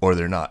history, or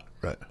they're not,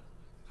 right?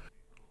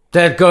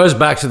 That goes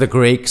back to the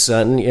Greeks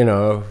and,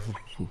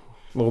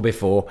 or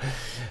before,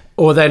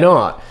 or they're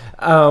not.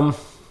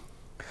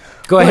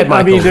 Go ahead,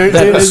 Michael.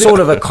 There's sort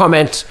of a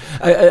comment,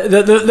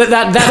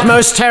 that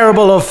most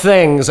terrible of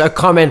things, a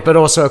comment, but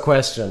also a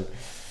question.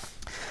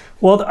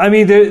 Well,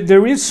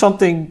 there is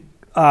something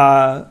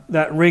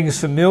that rings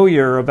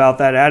familiar about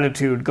that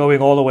attitude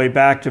going all the way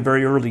back to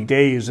very early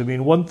days.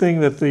 One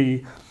thing that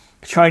the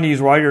Chinese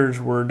writers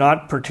were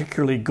not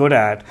particularly good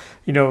at,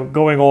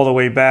 going all the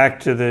way back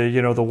to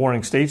the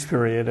Warring States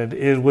period, and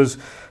it was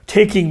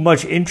taking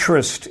much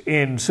interest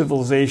in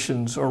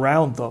civilizations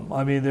around them.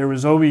 There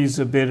was always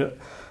a bit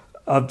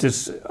of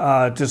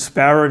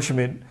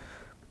disparagement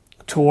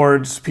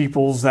towards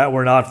peoples that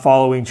were not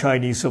following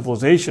Chinese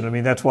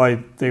civilization. That's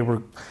why they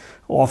were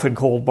often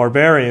called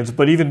barbarians.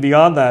 But even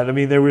beyond that,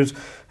 there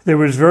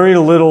was very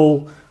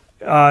little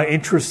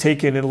interest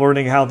taken in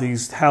learning how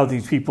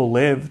these people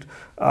lived,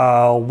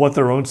 what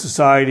their own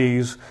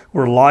societies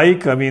were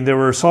like. There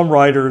were some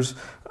writers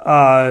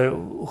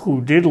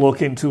who did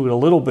look into it a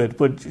little bit,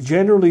 but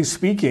generally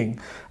speaking,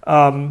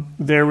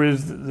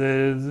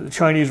 the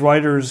Chinese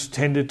writers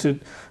tended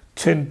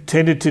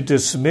to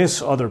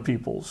dismiss other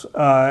peoples,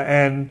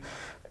 and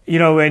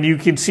you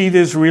can see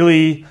this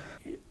really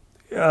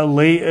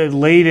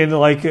late in,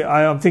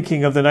 I'm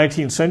thinking of the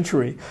 19th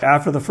century.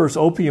 After the first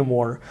Opium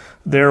War,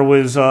 there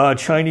was a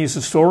Chinese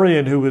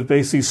historian who was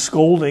basically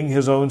scolding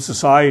his own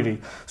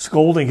society,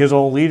 scolding his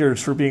own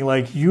leaders for being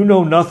like, you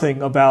know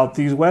nothing about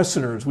these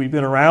Westerners. We've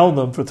been around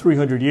them for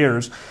 300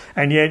 years,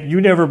 and yet you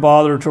never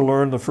bothered to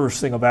learn the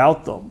first thing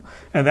about them.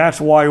 And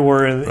that's why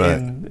we're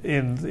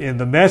in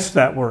the mess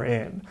that we're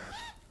in.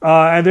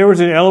 And there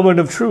was an element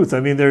of truth.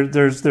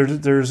 There's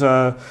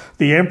the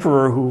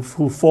emperor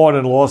who fought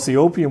and lost the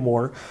Opium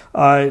War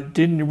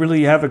didn't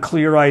really have a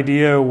clear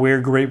idea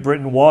where Great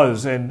Britain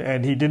was,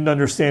 and he didn't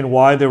understand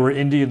why there were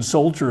Indian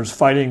soldiers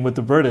fighting with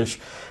the British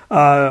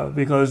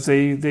because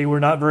they were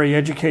not very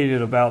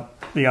educated about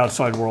the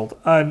outside world.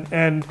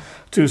 And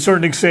to a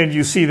certain extent,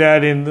 you see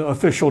that in the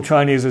official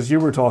Chinese as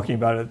you were talking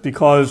about it,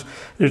 because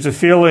there's a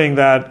feeling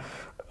that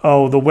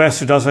the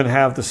West doesn't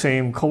have the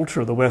same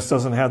culture. The West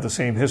doesn't have the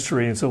same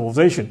history and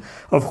civilization.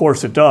 Of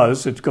course it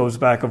does. It goes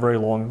back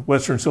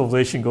Western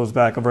civilization goes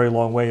back a very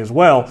long way as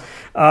well.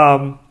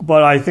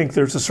 But I think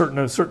there's a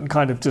certain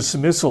kind of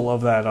dismissal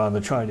of that on the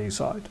Chinese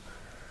side.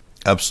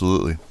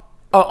 Absolutely.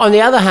 On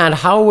the other hand,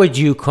 how would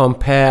you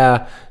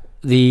compare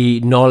the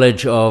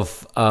knowledge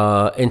of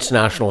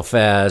international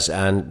affairs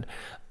and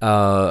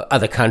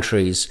other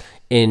countries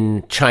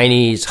in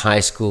Chinese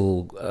high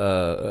school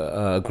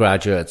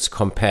graduates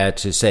compared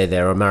to, say,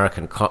 their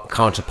American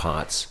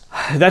counterparts?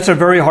 That's a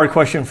very hard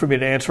question for me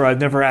to answer. I've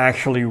never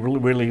actually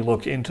really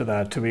looked into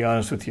that, to be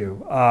honest with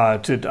you.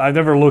 I've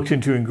never looked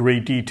into in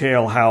great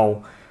detail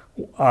how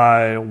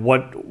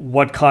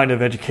what kind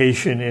of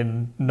education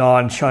in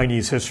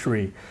non-Chinese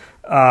history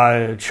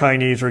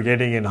Chinese are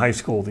getting in high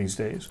school these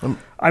days.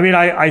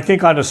 I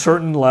think on a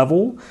certain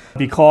level,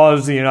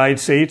 because the United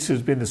States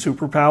has been the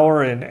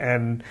superpower,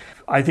 and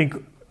I think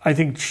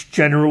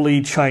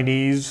generally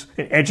Chinese,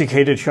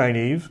 educated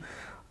Chinese,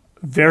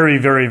 very,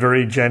 very,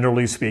 very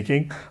generally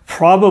speaking,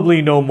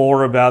 probably know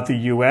more about the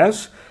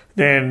U.S.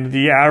 than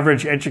the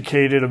average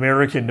educated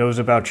American knows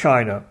about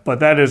China. But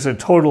that is a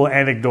total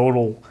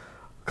anecdotal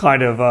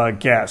kind of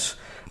guess.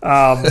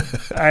 And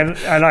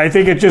I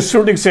think it just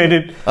sort of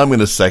extended. I'm going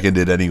to second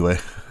it anyway.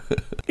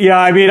 Yeah,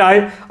 I mean,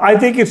 I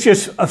think it's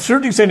just, a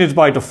certain extent, it's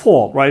by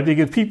default, right?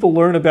 Because people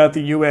learn about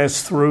the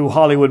U.S. through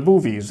Hollywood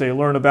movies. They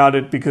learn about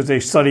it because they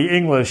study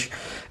English,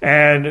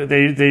 and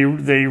they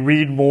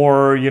read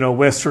more,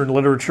 Western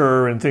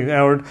literature and things.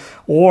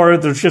 Or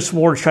there's just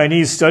more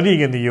Chinese studying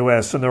in the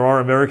U.S. than there are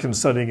Americans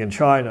studying in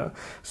China.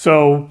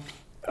 So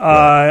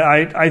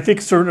I think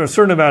a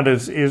certain amount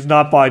is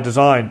not by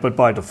design, but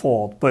by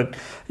default. But,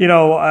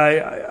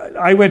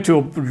 I went to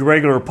a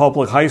regular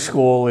public high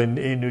school in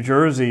New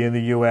Jersey in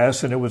the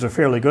U.S., and it was a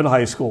fairly good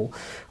high school.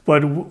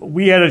 But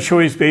we had a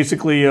choice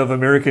basically of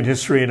American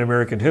history and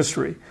American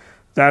history.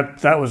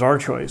 That was our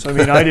choice. I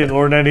mean, I didn't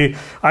learn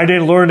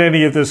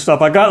any of this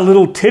stuff. I got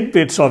little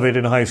tidbits of it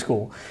in high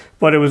school,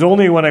 but it was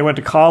only when I went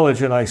to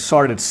college and I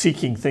started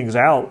seeking things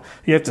out.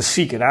 You have to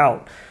seek it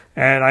out.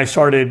 And I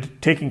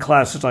started taking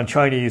classes on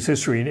Chinese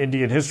history and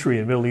Indian history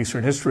and Middle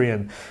Eastern history,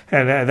 and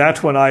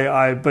that's when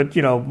but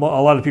a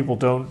lot of people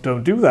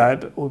don't do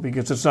that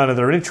because it's not in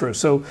their interest.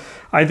 So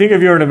I think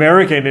if you're an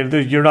American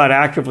and you're not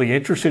actively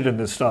interested in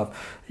this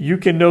stuff, you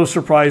can know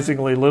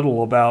surprisingly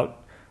little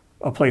about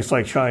a place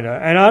like China.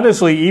 And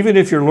honestly, even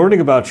if you're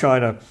learning about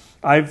China,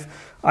 I've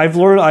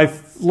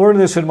learned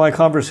this in my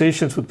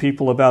conversations with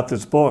people about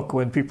this book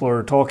when people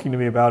are talking to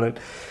me about it.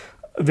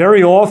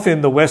 Very often,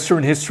 the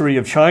Western history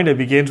of China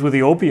begins with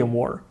the Opium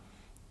War.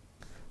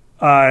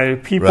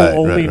 People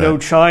only know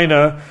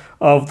China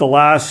of the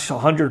last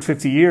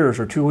 150 years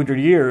or 200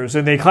 years,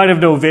 and they kind of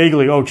know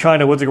vaguely,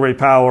 China was a great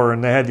power,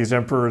 and they had these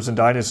emperors and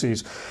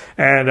dynasties,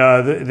 and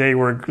they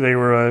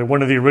were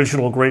one of the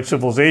original great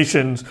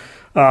civilizations,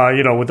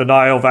 with the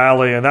Nile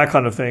Valley and that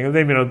kind of thing.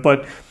 And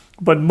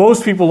but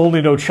most people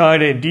only know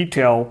China in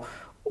detail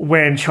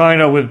when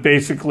China was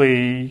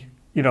basically,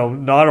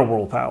 not a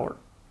world power.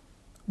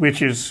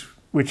 Which is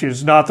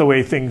not the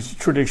way things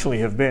traditionally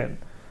have been.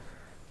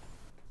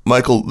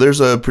 Michael, there's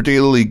a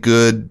particularly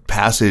good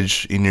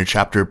passage in your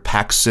chapter,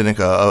 Pax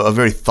Sinica, a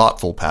very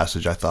thoughtful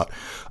passage, I thought,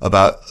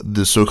 about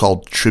the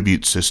so-called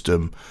tribute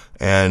system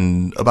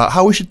and about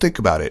how we should think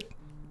about it.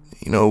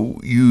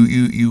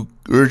 You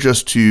urge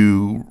us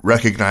to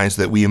recognize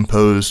that we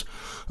impose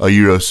a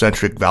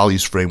Eurocentric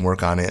values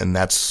framework on it, and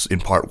that's in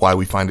part why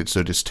we find it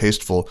so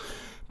distasteful.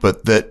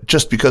 But that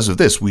just because of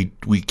this, we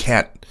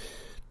can't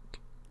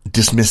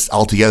dismiss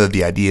altogether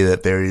the idea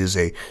that there is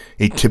a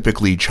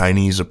typically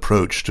Chinese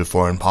approach to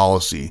foreign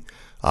policy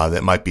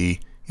that might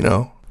be,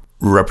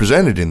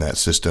 represented in that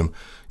system.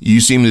 You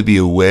seem to be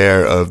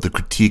aware of the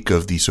critique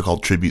of the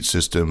so-called tribute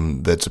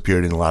system that's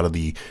appeared in a lot of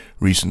the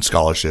recent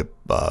scholarship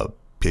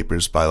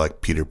papers by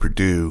like Peter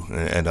Perdue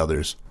and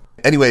others.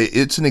 Anyway,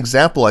 it's an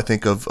example, I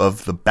think,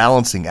 of the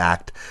balancing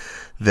act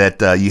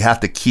that you have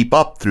to keep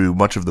up through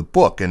much of the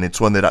book, and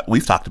it's one that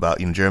we've talked about.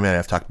 Jeremy and I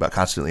have talked about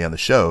constantly on the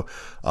show.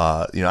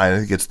 I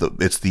think it's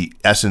the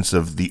essence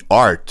of the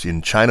art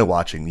in China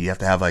watching. You have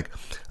to have like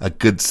a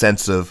good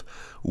sense of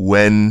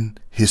when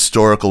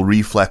historical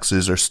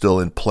reflexes are still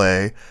in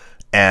play,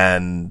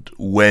 and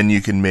when you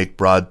can make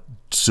broad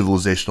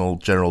civilizational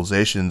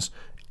generalizations,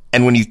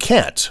 and when you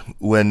can't.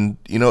 When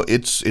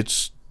it's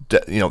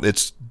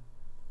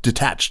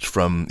detached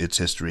from its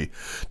history.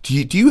 Do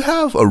you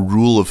have a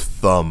rule of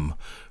thumb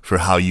for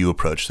how you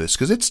approach this?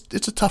 Because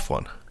it's a tough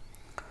one.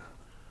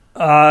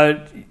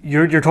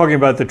 You're talking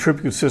about the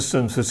tribute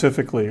system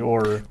specifically,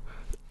 or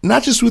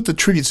not just with the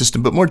tribute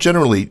system, but more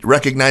generally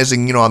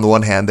recognizing, on the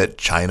one hand, that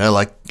China,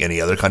 like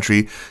any other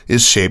country,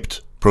 is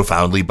shaped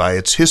profoundly by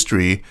its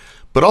history,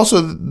 but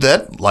also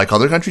that, like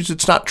other countries,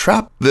 it's not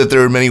trapped. That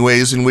there are many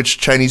ways in which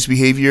Chinese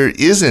behavior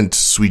isn't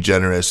sui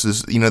generis.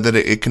 That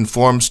it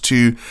conforms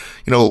to,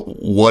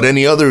 what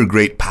any other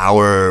great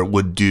power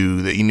would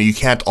do. That, you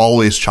can't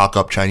always chalk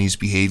up Chinese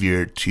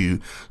behavior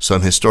to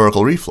some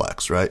historical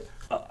reflex, right?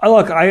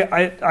 Look,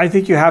 I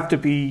think you have to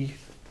be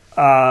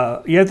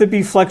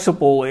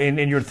flexible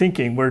in your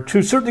thinking, where to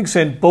a certain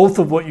extent, both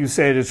of what you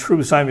said is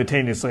true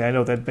simultaneously. I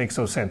know that makes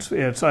no sense.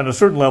 It's on a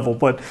certain level,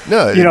 but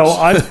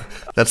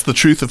that's the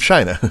truth of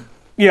China.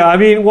 Yeah, I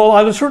mean, well,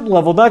 on a certain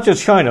level, not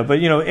just China, but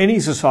any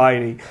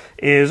society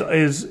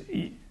is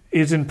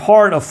in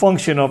part a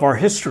function of our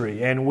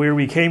history and where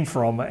we came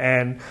from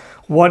and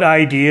what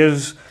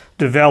ideas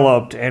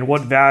developed and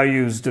what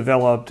values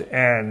developed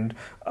and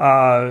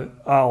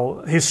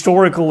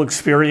historical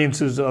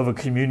experiences of a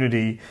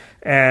community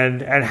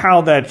and how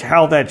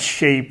that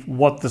shape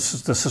what the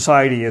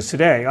society is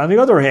today. On the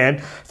other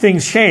hand,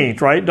 things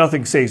change, right?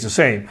 Nothing stays the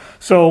same.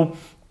 So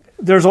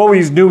there's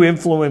always new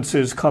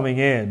influences coming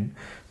in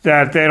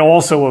that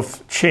also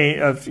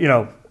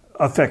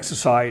affect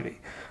society.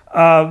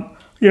 I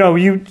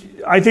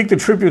think the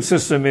tribute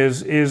system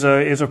is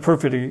a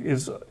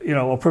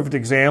perfect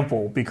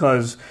example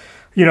because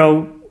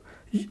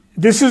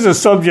this is a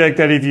subject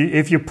that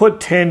if you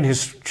put 10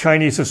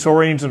 Chinese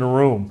historians in a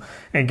room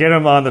and get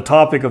them on the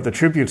topic of the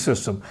tribute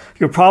system,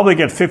 you'll probably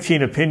get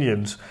 15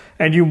 opinions,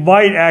 and you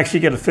might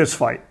actually get a fist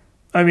fight.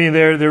 I mean,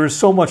 there is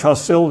so much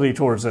hostility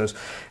towards this,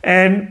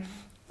 and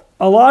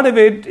a lot of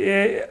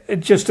it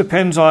just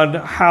depends on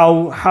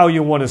how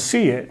you want to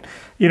see it.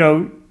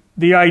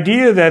 The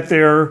idea that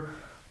there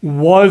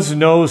was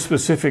no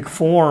specific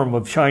form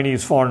of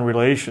Chinese foreign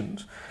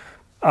relations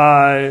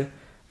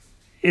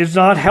is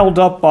not held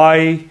up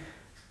by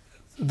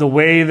the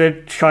way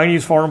that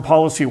Chinese foreign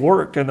policy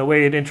worked and the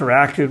way it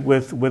interacted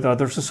with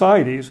other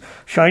societies.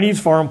 Chinese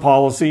foreign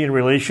policy in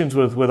relations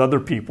with other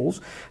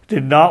peoples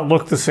did not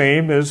look the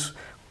same as,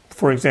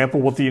 for example,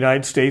 what the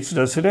United States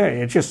does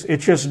today. It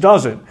just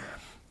doesn't,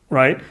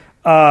 right?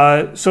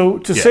 So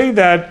to say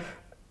that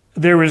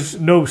there is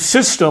no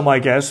system, I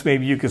guess,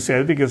 maybe you could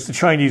say, because the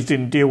Chinese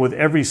didn't deal with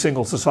every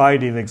single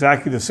society in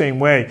exactly the same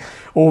way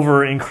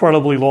over an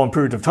incredibly long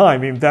period of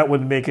time. I mean, that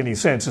wouldn't make any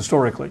sense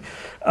historically.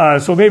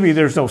 So maybe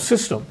there's no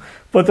system.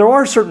 But there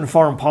are certain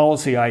foreign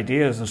policy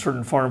ideas and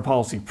certain foreign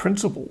policy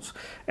principles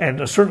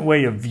and a certain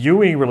way of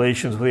viewing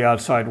relations with the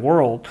outside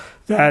world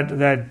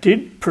that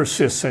did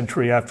persist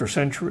century after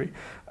century.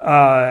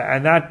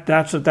 And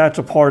that's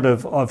a part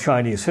of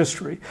Chinese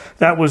history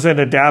that was then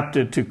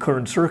adapted to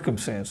current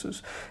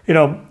circumstances.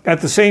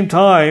 At the same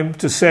time,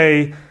 to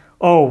say,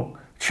 oh,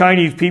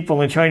 Chinese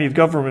people and Chinese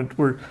government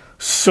were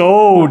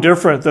so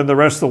different than the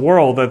rest of the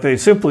world that they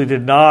simply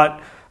did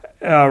not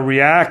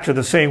react to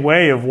the same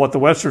way of what the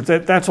Westerners.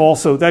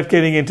 That's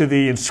getting into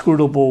the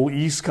inscrutable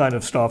East kind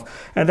of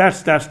stuff, and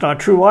that's not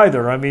true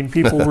either. I mean,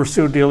 people were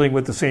still dealing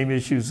with the same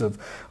issues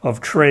of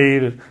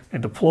trade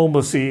and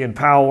diplomacy and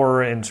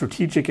power and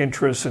strategic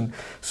interests, and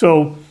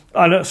so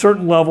on a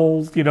certain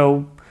level,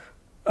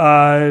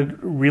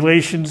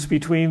 relations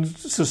between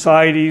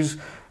societies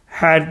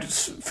had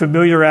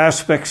familiar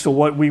aspects to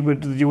what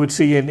you would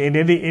see in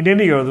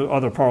any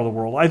other part of the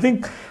world. I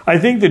think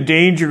the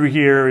danger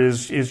here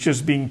is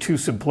just being too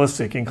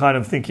simplistic and kind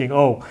of thinking,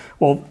 oh,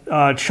 well,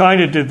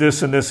 China did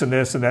this and this and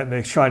this, and that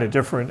makes China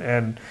different,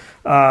 and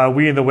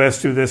we in the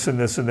West do this and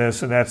this and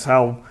this, and that's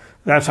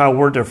how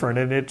we're different.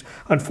 And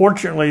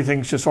unfortunately,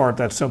 things just aren't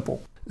that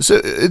simple.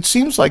 So it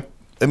seems like,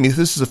 I mean,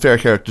 this is a fair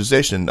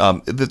characterization,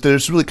 that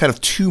there's really kind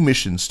of two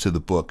missions to the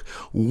book.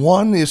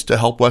 One is to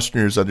help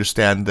Westerners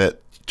understand that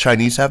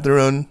Chinese have their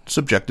own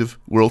subjective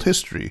world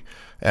history,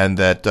 and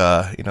that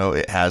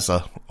it has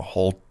a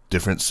whole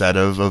different set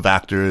of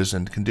actors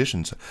and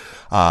conditions.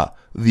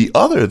 The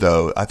other,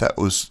 though, I thought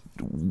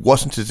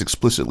wasn't as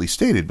explicitly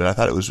stated, but I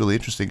thought it was really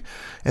interesting,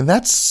 and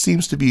that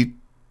seems to be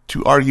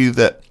to argue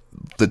that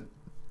the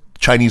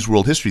Chinese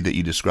world history that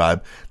you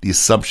describe, the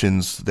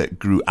assumptions that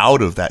grew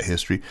out of that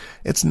history,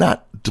 it's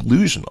not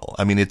delusional.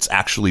 I mean, it's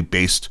actually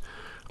based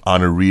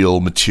on a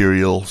real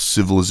material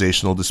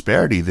civilizational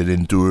disparity that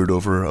endured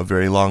over a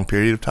very long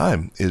period of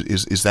time.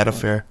 Is that a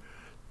fair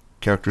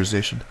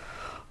characterization?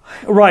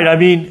 Right. I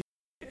mean,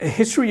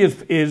 history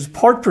is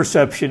part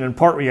perception and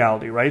part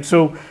reality, right?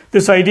 So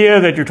this idea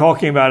that you're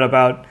talking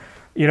about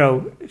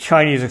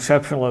Chinese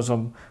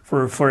exceptionalism,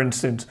 for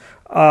instance,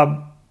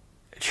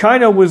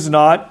 China was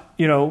not,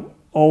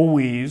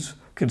 always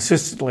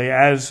consistently,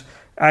 as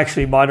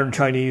actually modern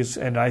Chinese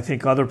and I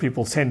think other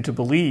people tend to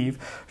believe,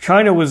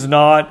 China was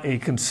not a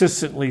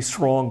consistently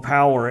strong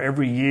power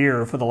every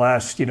year for the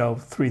last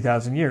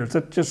 3,000 years.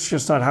 That's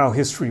just not how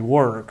history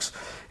works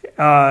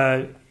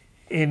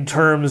in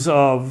terms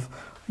of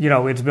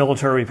its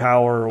military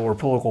power or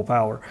political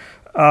power.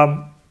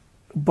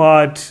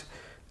 But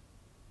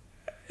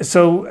at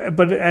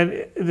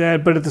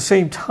the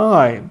same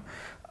time,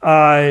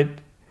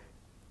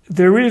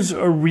 there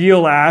are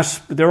real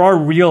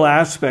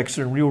aspects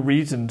and real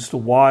reasons to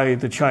why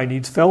the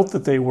Chinese felt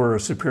that they were a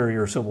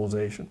superior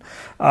civilization.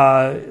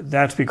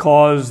 That's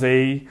because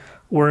they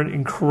were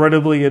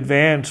incredibly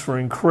advanced for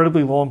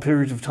incredibly long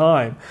periods of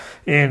time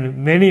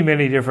in many,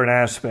 many different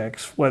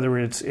aspects, whether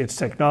it's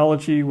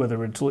technology,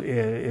 whether it's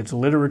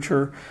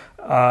literature,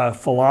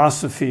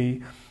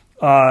 philosophy,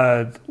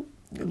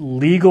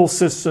 legal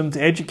systems,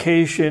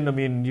 education. I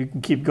mean, you can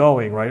keep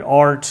going, right?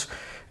 Arts.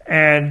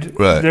 And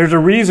There's a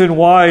reason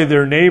why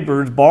their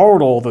neighbors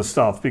borrowed all this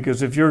stuff,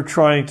 because if you're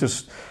trying to,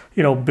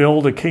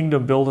 build a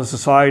kingdom, build a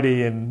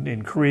society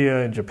in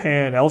Korea and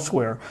Japan,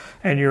 elsewhere,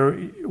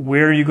 and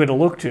where are you going to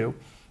look to?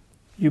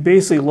 You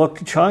basically look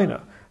to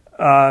China,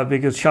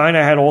 because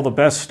China had all the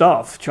best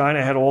stuff.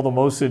 China had all the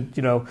most,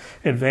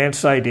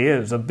 advanced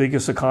ideas, the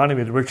biggest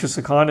economy, the richest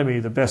economy,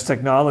 the best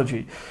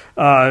technology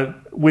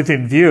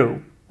within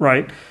view.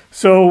 Right.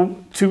 So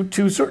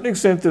to a certain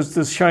extent,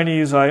 this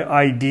Chinese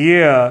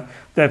idea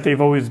that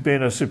they've always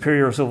been a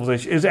superior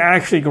civilization is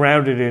actually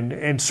grounded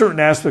in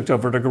certain aspects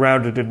of it are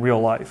grounded in real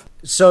life.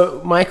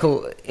 So,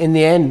 Michael, in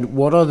the end,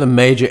 what are the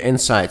major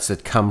insights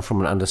that come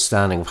from an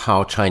understanding of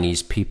how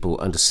Chinese people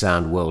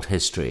understand world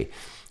history?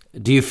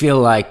 Do you feel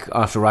like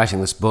after writing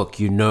this book,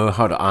 you know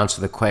how to answer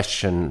the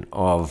question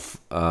of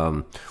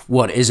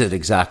what is it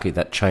exactly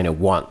that China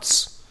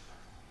wants?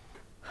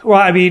 Well,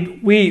 I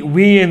mean,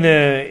 we in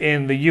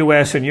the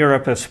U.S. and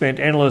Europe have spent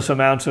endless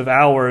amounts of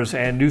hours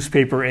and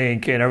newspaper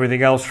ink and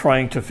everything else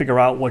trying to figure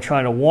out what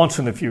China wants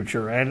in the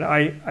future. And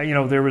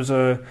there was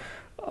the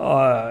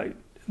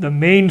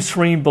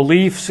mainstream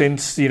belief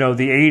since the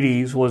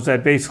 80s was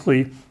that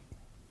basically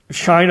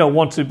China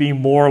wants to be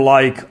more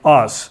like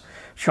us.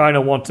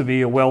 China wants to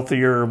be a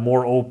wealthier,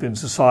 more open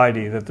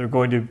society, that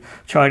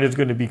China's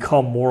going to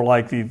become more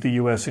like the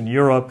U.S. and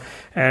Europe,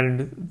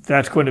 and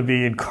that's going to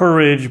be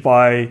encouraged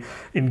by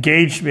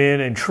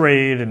engagement and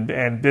trade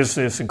and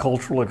business and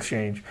cultural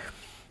exchange.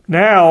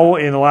 Now,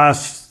 in the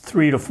last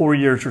 3 to 4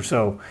 years or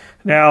so,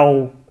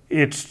 now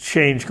it's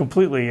changed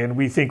completely, and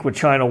we think what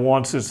China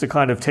wants is to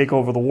kind of take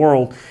over the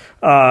world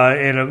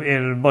in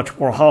a much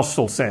more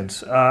hostile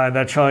sense, and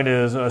that China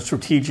is a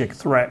strategic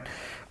threat.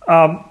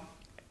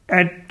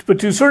 But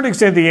to a certain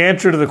extent, the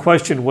answer to the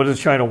question, what does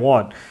China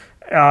want?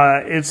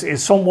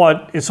 It's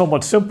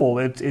somewhat simple.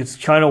 It's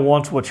China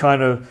wants what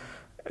China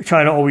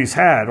always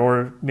had,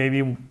 or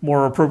maybe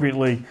more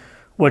appropriately,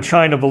 what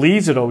China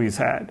believes it always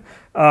had.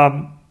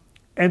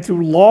 And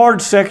through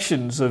large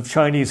sections of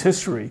Chinese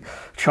history,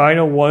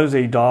 China was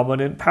a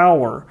dominant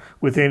power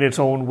within its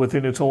own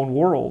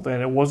world,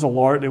 and it was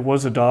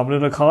a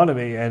dominant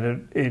economy,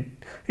 and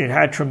it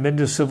had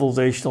tremendous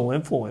civilizational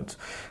influence.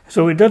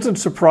 So it doesn't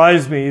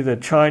surprise me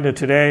that China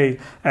today,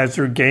 as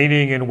they're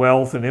gaining in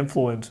wealth and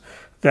influence,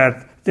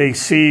 that they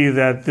see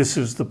that this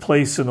is the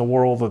place in the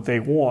world that they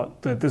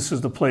want, that this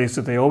is the place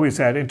that they always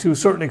had. And to a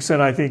certain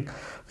extent, I think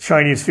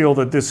Chinese feel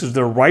that this is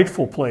their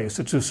rightful place.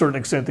 That to a certain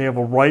extent, they have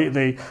a right.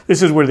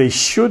 This is where they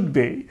should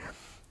be,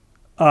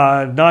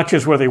 not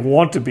just where they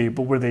want to be,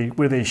 but where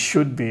they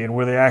should be and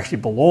where they actually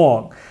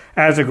belong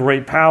as a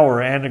great power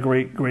and a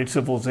great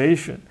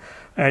civilization.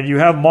 And you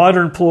have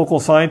modern political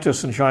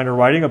scientists in China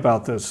writing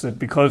about this, that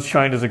because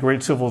China is a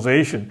great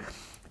civilization,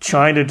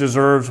 China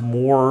deserves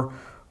more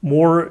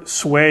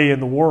sway in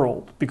the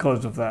world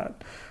because of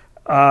that.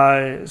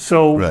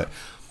 Right.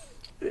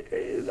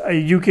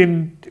 You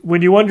can,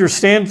 when you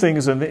understand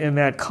things in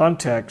that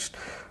context,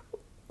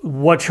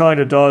 what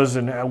China does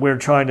and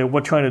what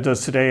China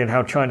does today and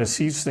how China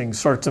sees things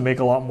starts to make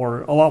a lot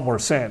more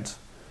sense.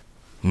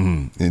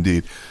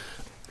 Indeed.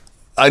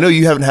 I know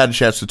you haven't had a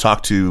chance to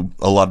talk to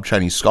a lot of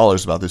Chinese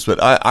scholars about this,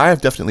 but I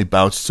have definitely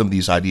bounced some of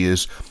these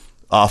ideas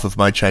off of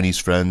my Chinese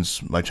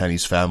friends, my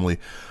Chinese family.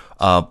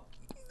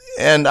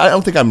 And I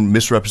don't think I'm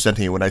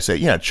misrepresenting it when I say,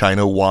 yeah,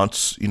 China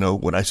wants,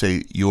 when I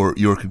say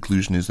your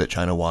conclusion is that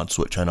China wants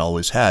what China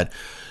always had.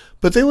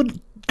 But they would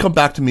come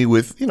back to me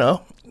with,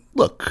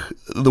 look,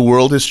 the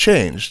world has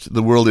changed.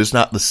 The world is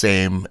not the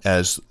same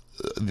as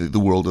the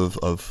world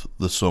of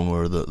the Song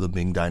or the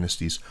Ming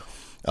dynasties.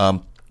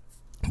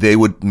 They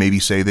would maybe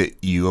say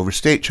that you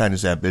overstate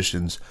China's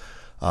ambitions,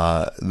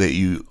 that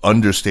you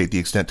understate the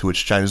extent to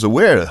which China is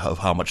aware of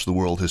how much the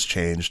world has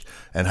changed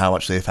and how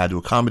much they've had to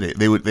accommodate.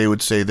 They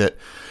would say that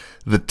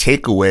the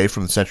takeaway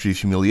from the Century of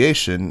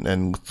Humiliation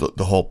and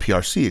the whole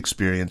PRC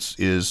experience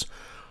is,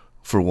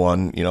 for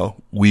one,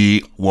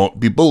 we won't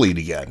be bullied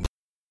again.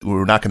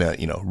 We're not going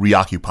to,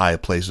 reoccupy a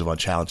place of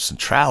unchallenged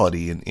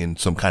centrality in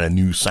some kind of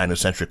new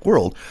Sinocentric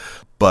world.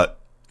 But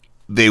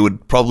they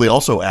would probably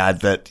also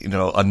add that,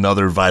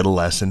 another vital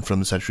lesson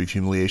from the Century of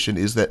Humiliation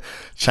is that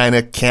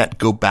China can't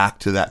go back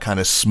to that kind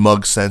of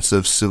smug sense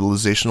of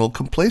civilizational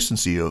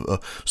complacency,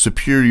 of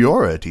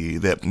superiority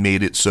that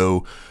made it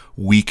so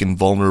weak and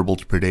vulnerable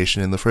to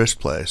predation in the first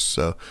place.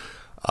 So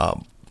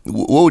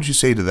what would you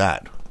say to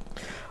that?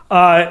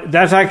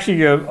 That's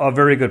actually a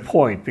very good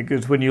point,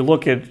 because when you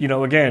look at,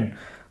 again,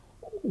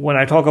 when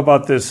I talk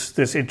about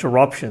this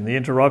interruption, the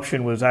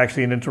interruption was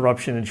actually an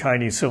interruption in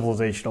Chinese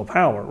civilizational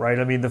power, right?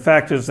 I mean, the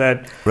fact is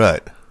that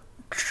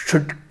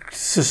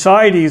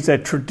societies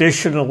that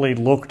traditionally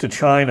look to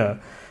China,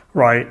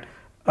 right,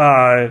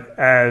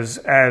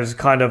 as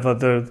kind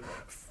of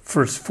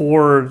for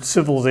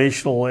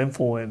civilizational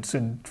influence,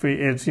 and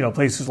it's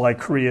places like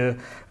Korea,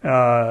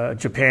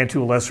 Japan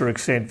to a lesser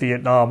extent,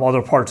 Vietnam,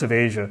 other parts of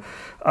Asia.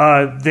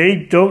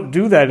 They don't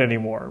do that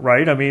anymore,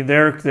 right? I mean,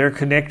 they're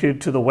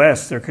connected to the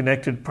West. They're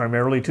connected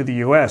primarily to the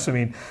U.S. I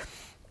mean,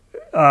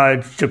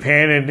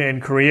 Japan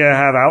and Korea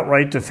have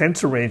outright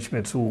defense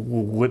arrangements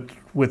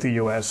with the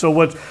U.S. So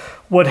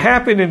what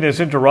happened in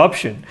this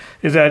interruption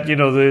is that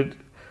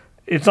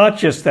it's not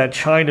just that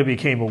China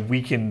became a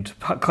weakened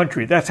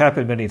country. That's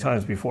happened many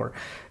times before.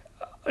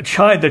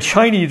 The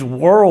Chinese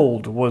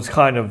world was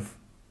kind of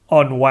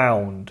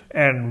unwound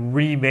and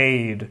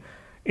remade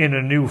in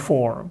a new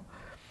form.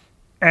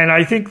 And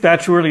I think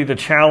that's really the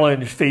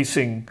challenge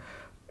facing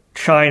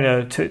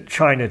China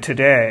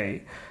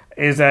today,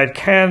 is that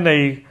can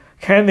they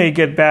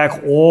get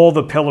back all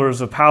the pillars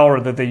of power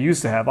that they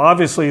used to have?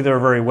 Obviously, they're a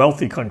very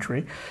wealthy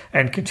country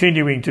and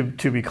continuing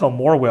to become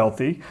more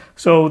wealthy.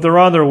 So they're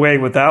on their way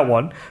with that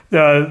one.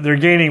 They're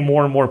gaining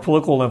more and more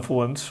political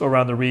influence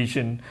around the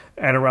region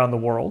and around the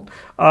world.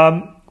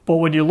 But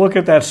when you look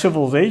at that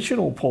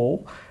civilizational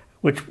pole,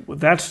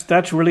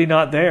 that's really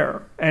not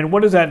there. And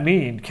what does that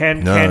mean?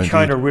 Can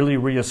China really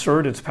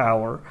reassert its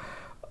power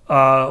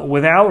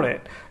without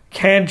it?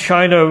 Can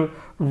China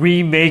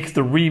remake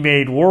the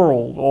remade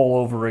world all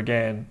over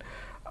again?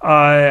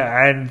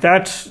 And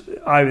that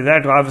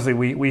obviously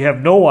we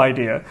have no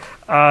idea.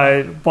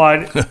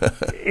 But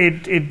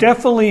it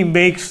definitely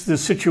makes the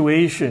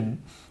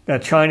situation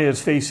that China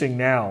is facing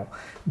now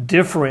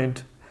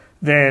different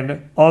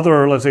than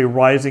other, let's say,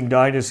 rising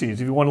dynasties.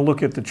 If you want to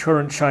look at the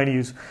current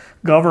Chinese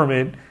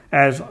government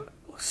as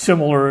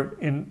similar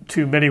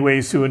to many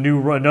ways to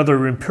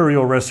another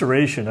imperial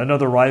restoration,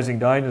 another rising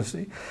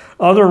dynasty.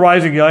 Other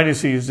rising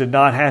dynasties did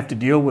not have to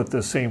deal with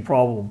this same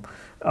problem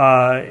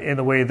in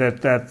the way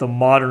that the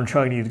modern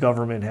Chinese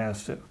government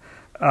has to.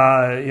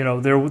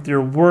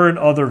 There weren't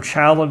other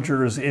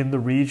challengers in the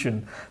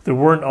region. There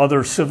weren't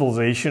other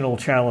civilizational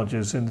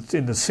challenges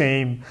to the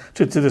same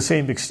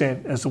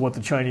extent as to what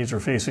the Chinese are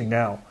facing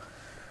now.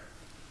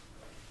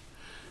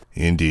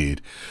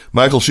 Indeed.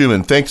 Michael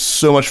Schumann, thanks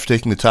so much for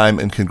taking the time,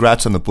 and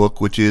congrats on the book,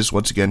 which is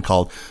once again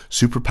called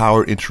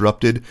Superpower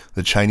Interrupted,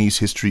 The Chinese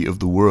History of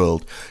the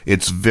World.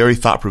 It's very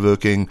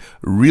thought-provoking,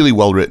 really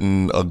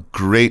well-written, a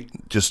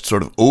great just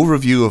sort of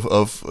overview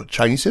of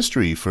Chinese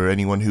history for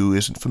anyone who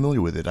isn't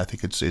familiar with it. I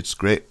think it's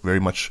great, very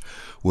much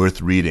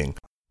worth reading.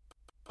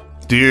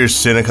 Dear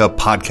Sinica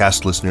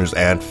podcast listeners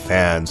and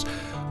fans,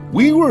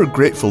 we were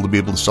grateful to be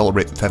able to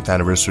celebrate the 10th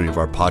anniversary of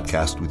our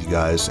podcast with you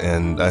guys,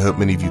 and I hope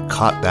many of you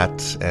caught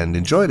that and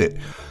enjoyed it.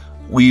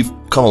 We've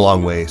come a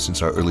long way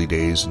since our early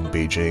days in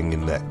Beijing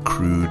in that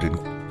crude and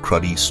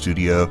cruddy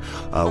studio.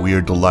 We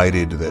are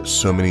delighted that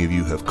so many of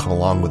you have come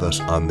along with us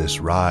on this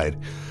ride.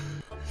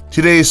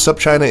 Today's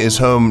SupChina is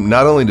home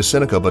not only to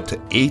Sinica, but to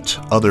 8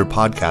 other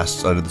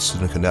podcasts under the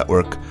Sinica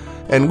network,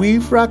 and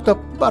we've racked up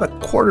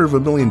about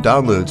 250,000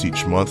 downloads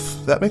each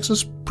month. That makes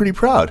us pretty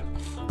proud.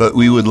 But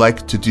we would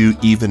like to do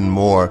even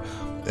more,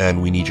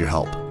 and we need your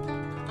help.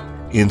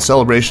 In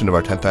celebration of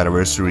our 10th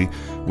anniversary,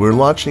 we're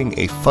launching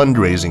a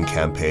fundraising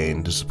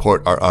campaign to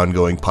support our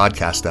ongoing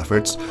podcast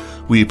efforts.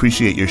 We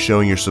appreciate your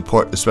showing your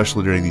support,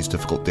 especially during these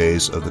difficult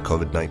days of the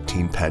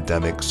COVID-19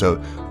 pandemic, so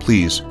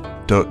please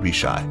don't be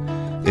shy.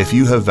 If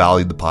you have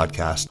valued the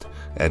podcast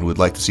and would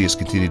like to see us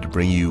continue to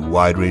bring you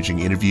wide-ranging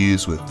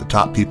interviews with the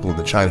top people in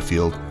the China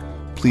field,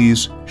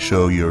 please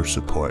show your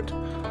support.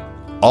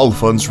 All the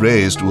funds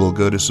raised will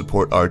go to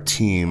support our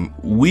team.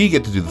 We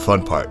get to do the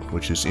fun part,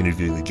 which is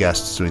interviewing the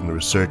guests, doing the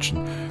research,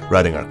 and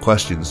writing our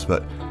questions,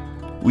 but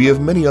we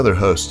have many other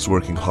hosts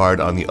working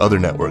hard on the other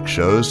network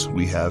shows.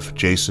 We have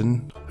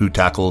Jason, who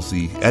tackles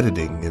the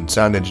editing and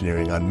sound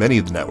engineering on many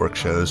of the network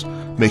shows,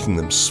 making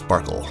them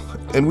sparkle.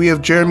 And we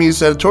have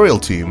Jeremy's editorial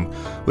team,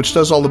 which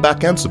does all the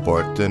back-end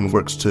support and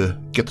works to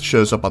get the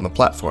shows up on the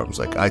platforms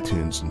like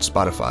iTunes and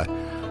Spotify,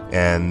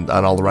 and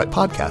on all the right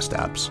podcast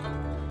apps.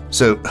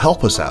 So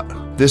help us out.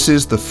 This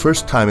is the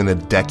first time in a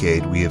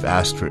decade we have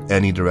asked for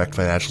any direct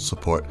financial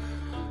support.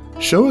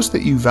 Show us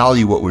that you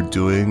value what we're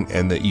doing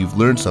and that you've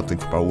learned something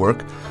from our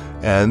work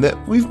and that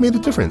we've made a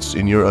difference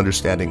in your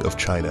understanding of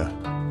China.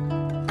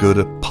 Go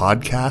to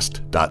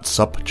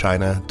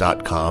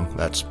podcast.supchina.com.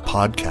 That's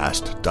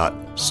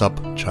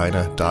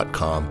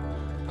podcast.supchina.com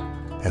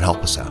and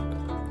help us out.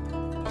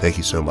 Thank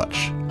you so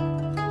much.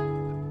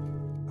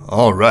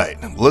 All right,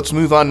 let's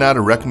move on now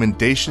to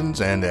recommendations,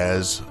 and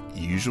as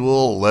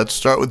usual, let's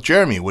start with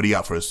Jeremy. What do you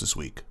got for us this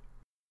week?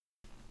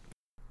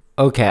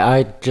 Okay,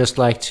 I'd just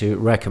like to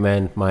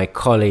recommend my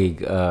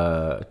colleague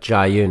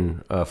Jia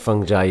Yun,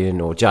 Feng Jia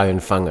Yun, or Jia Yun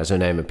Feng as her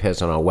name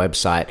appears on our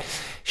website.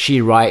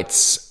 She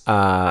writes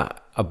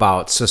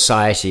about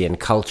society and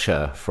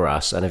culture for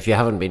us, and if you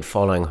haven't been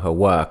following her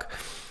work,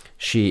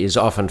 she is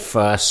often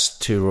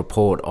first to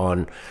report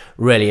on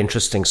really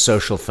interesting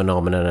social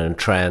phenomena and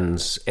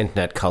trends,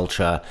 internet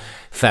culture,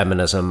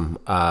 feminism,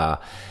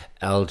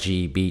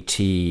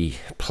 LGBT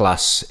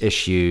plus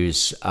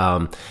issues,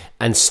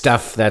 and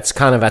stuff that's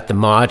kind of at the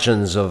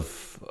margins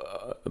of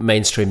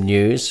mainstream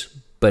news,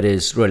 but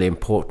is really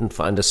important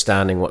for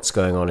understanding what's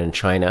going on in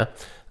China.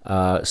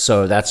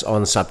 So that's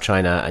on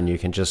SupChina, and you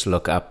can just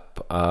look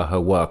up her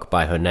work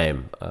by her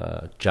name,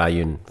 Jia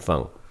Yun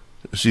Feng.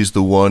 She's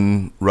the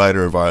one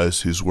writer of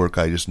ours whose work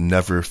I just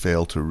never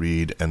fail to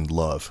read and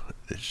love.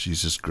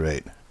 She's just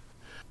great.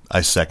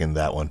 I second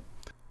that one.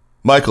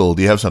 Michael,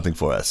 do you have something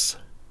for us?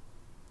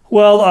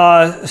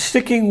 Well,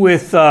 sticking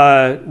with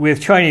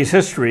Chinese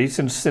history,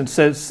 since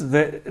that's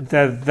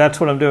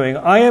what I'm doing,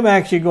 I am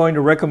actually going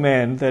to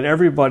recommend that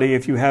everybody,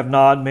 if you have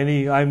not,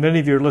 many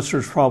of your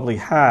listeners probably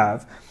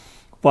have,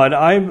 but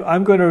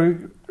I'm going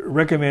to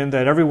recommend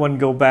that everyone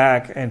go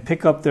back and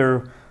pick up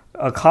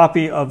a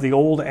copy of the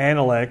old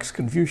Analects,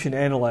 Confucian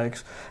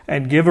Analects,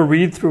 and give a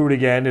read through it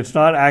again. It's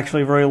not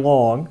actually very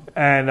long,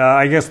 and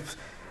I guess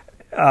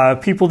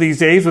people these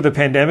days with the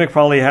pandemic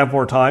probably have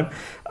more time.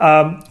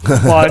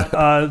 But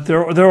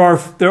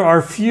there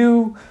are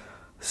few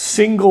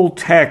single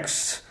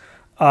texts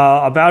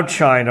about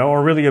China,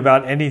 or really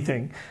about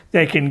anything,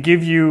 that can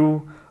give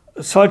you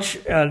such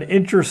an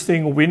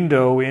interesting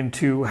window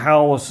into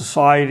how a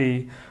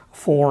society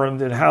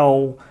formed and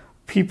how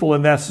people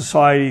in that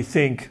society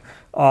think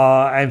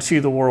and see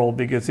the world,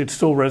 because it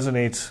still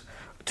resonates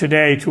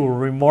today to a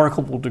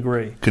remarkable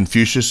degree.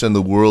 Confucius and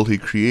the World He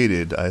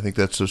Created. I think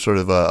that's a sort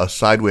of a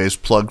sideways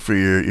plug for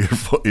your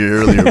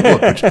earlier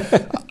book, which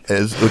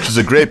is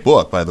a great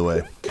book, by the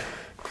way.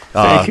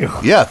 Thank you.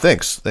 Yeah,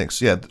 thanks.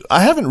 Yeah,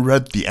 I haven't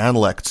read the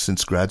Analects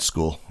since grad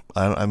school.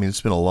 I mean,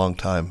 it's been a long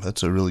time.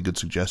 That's a really good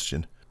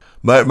suggestion.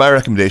 My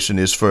recommendation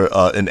is for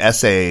an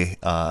essay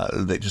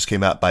that just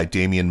came out by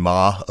Damien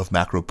Ma of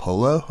Macro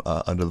Polo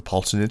under the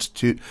Paulson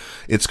Institute.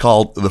 It's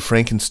called The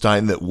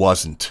Frankenstein That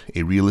Wasn't,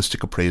 a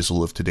realistic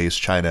appraisal of today's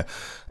China.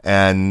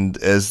 And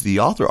as the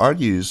author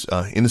argues,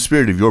 in the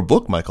spirit of your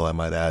book, Michael, I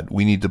might add,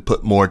 we need to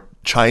put more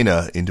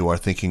China into our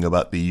thinking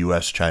about the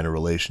U.S.-China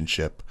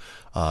relationship.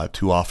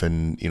 Too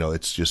often,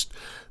 it's just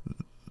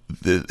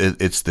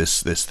it's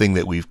this thing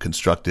that we've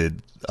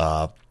constructed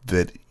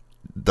that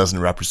doesn't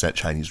represent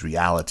Chinese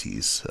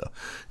realities. So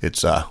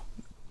it's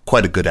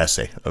quite a good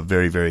essay, a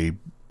very, very,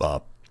 I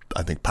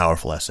think,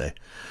 powerful essay.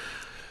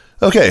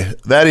 Okay,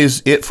 that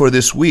is it for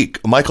this week.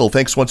 Michael,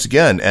 thanks once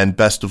again, and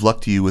best of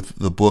luck to you with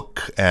the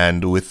book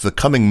and with the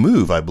coming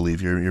move. I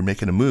believe you're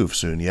making a move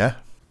soon, yeah?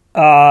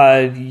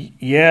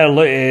 Yeah,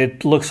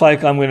 it looks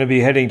like I'm going to be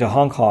heading to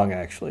Hong Kong,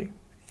 actually,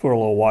 for a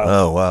little while.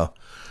 Oh, wow.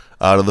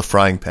 Out of the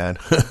frying pan.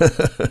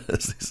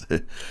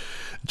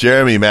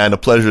 Jeremy, man, a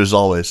pleasure as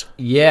always.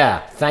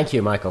 Yeah, thank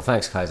you, Michael.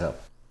 Thanks, Kaiser.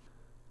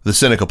 The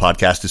Sinica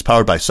Podcast is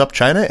powered by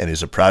SupChina and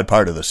is a proud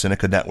part of the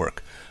Sinica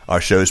Network.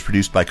 Our show is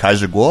produced by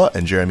Kaiser Guo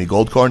and Jeremy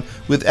Goldkorn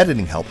with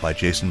editing help by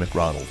Jason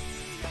McRonald.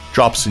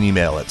 Drop us an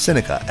email at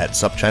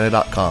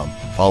sinica@supchina.com.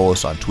 Follow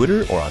us on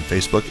Twitter or on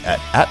Facebook at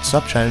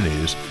SupChina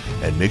News,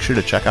 and make sure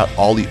to check out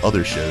all the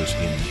other shows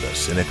in the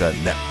Sinica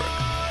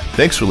Network.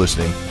 Thanks for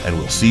listening, and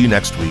we'll see you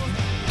next week.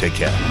 Take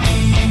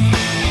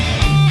care.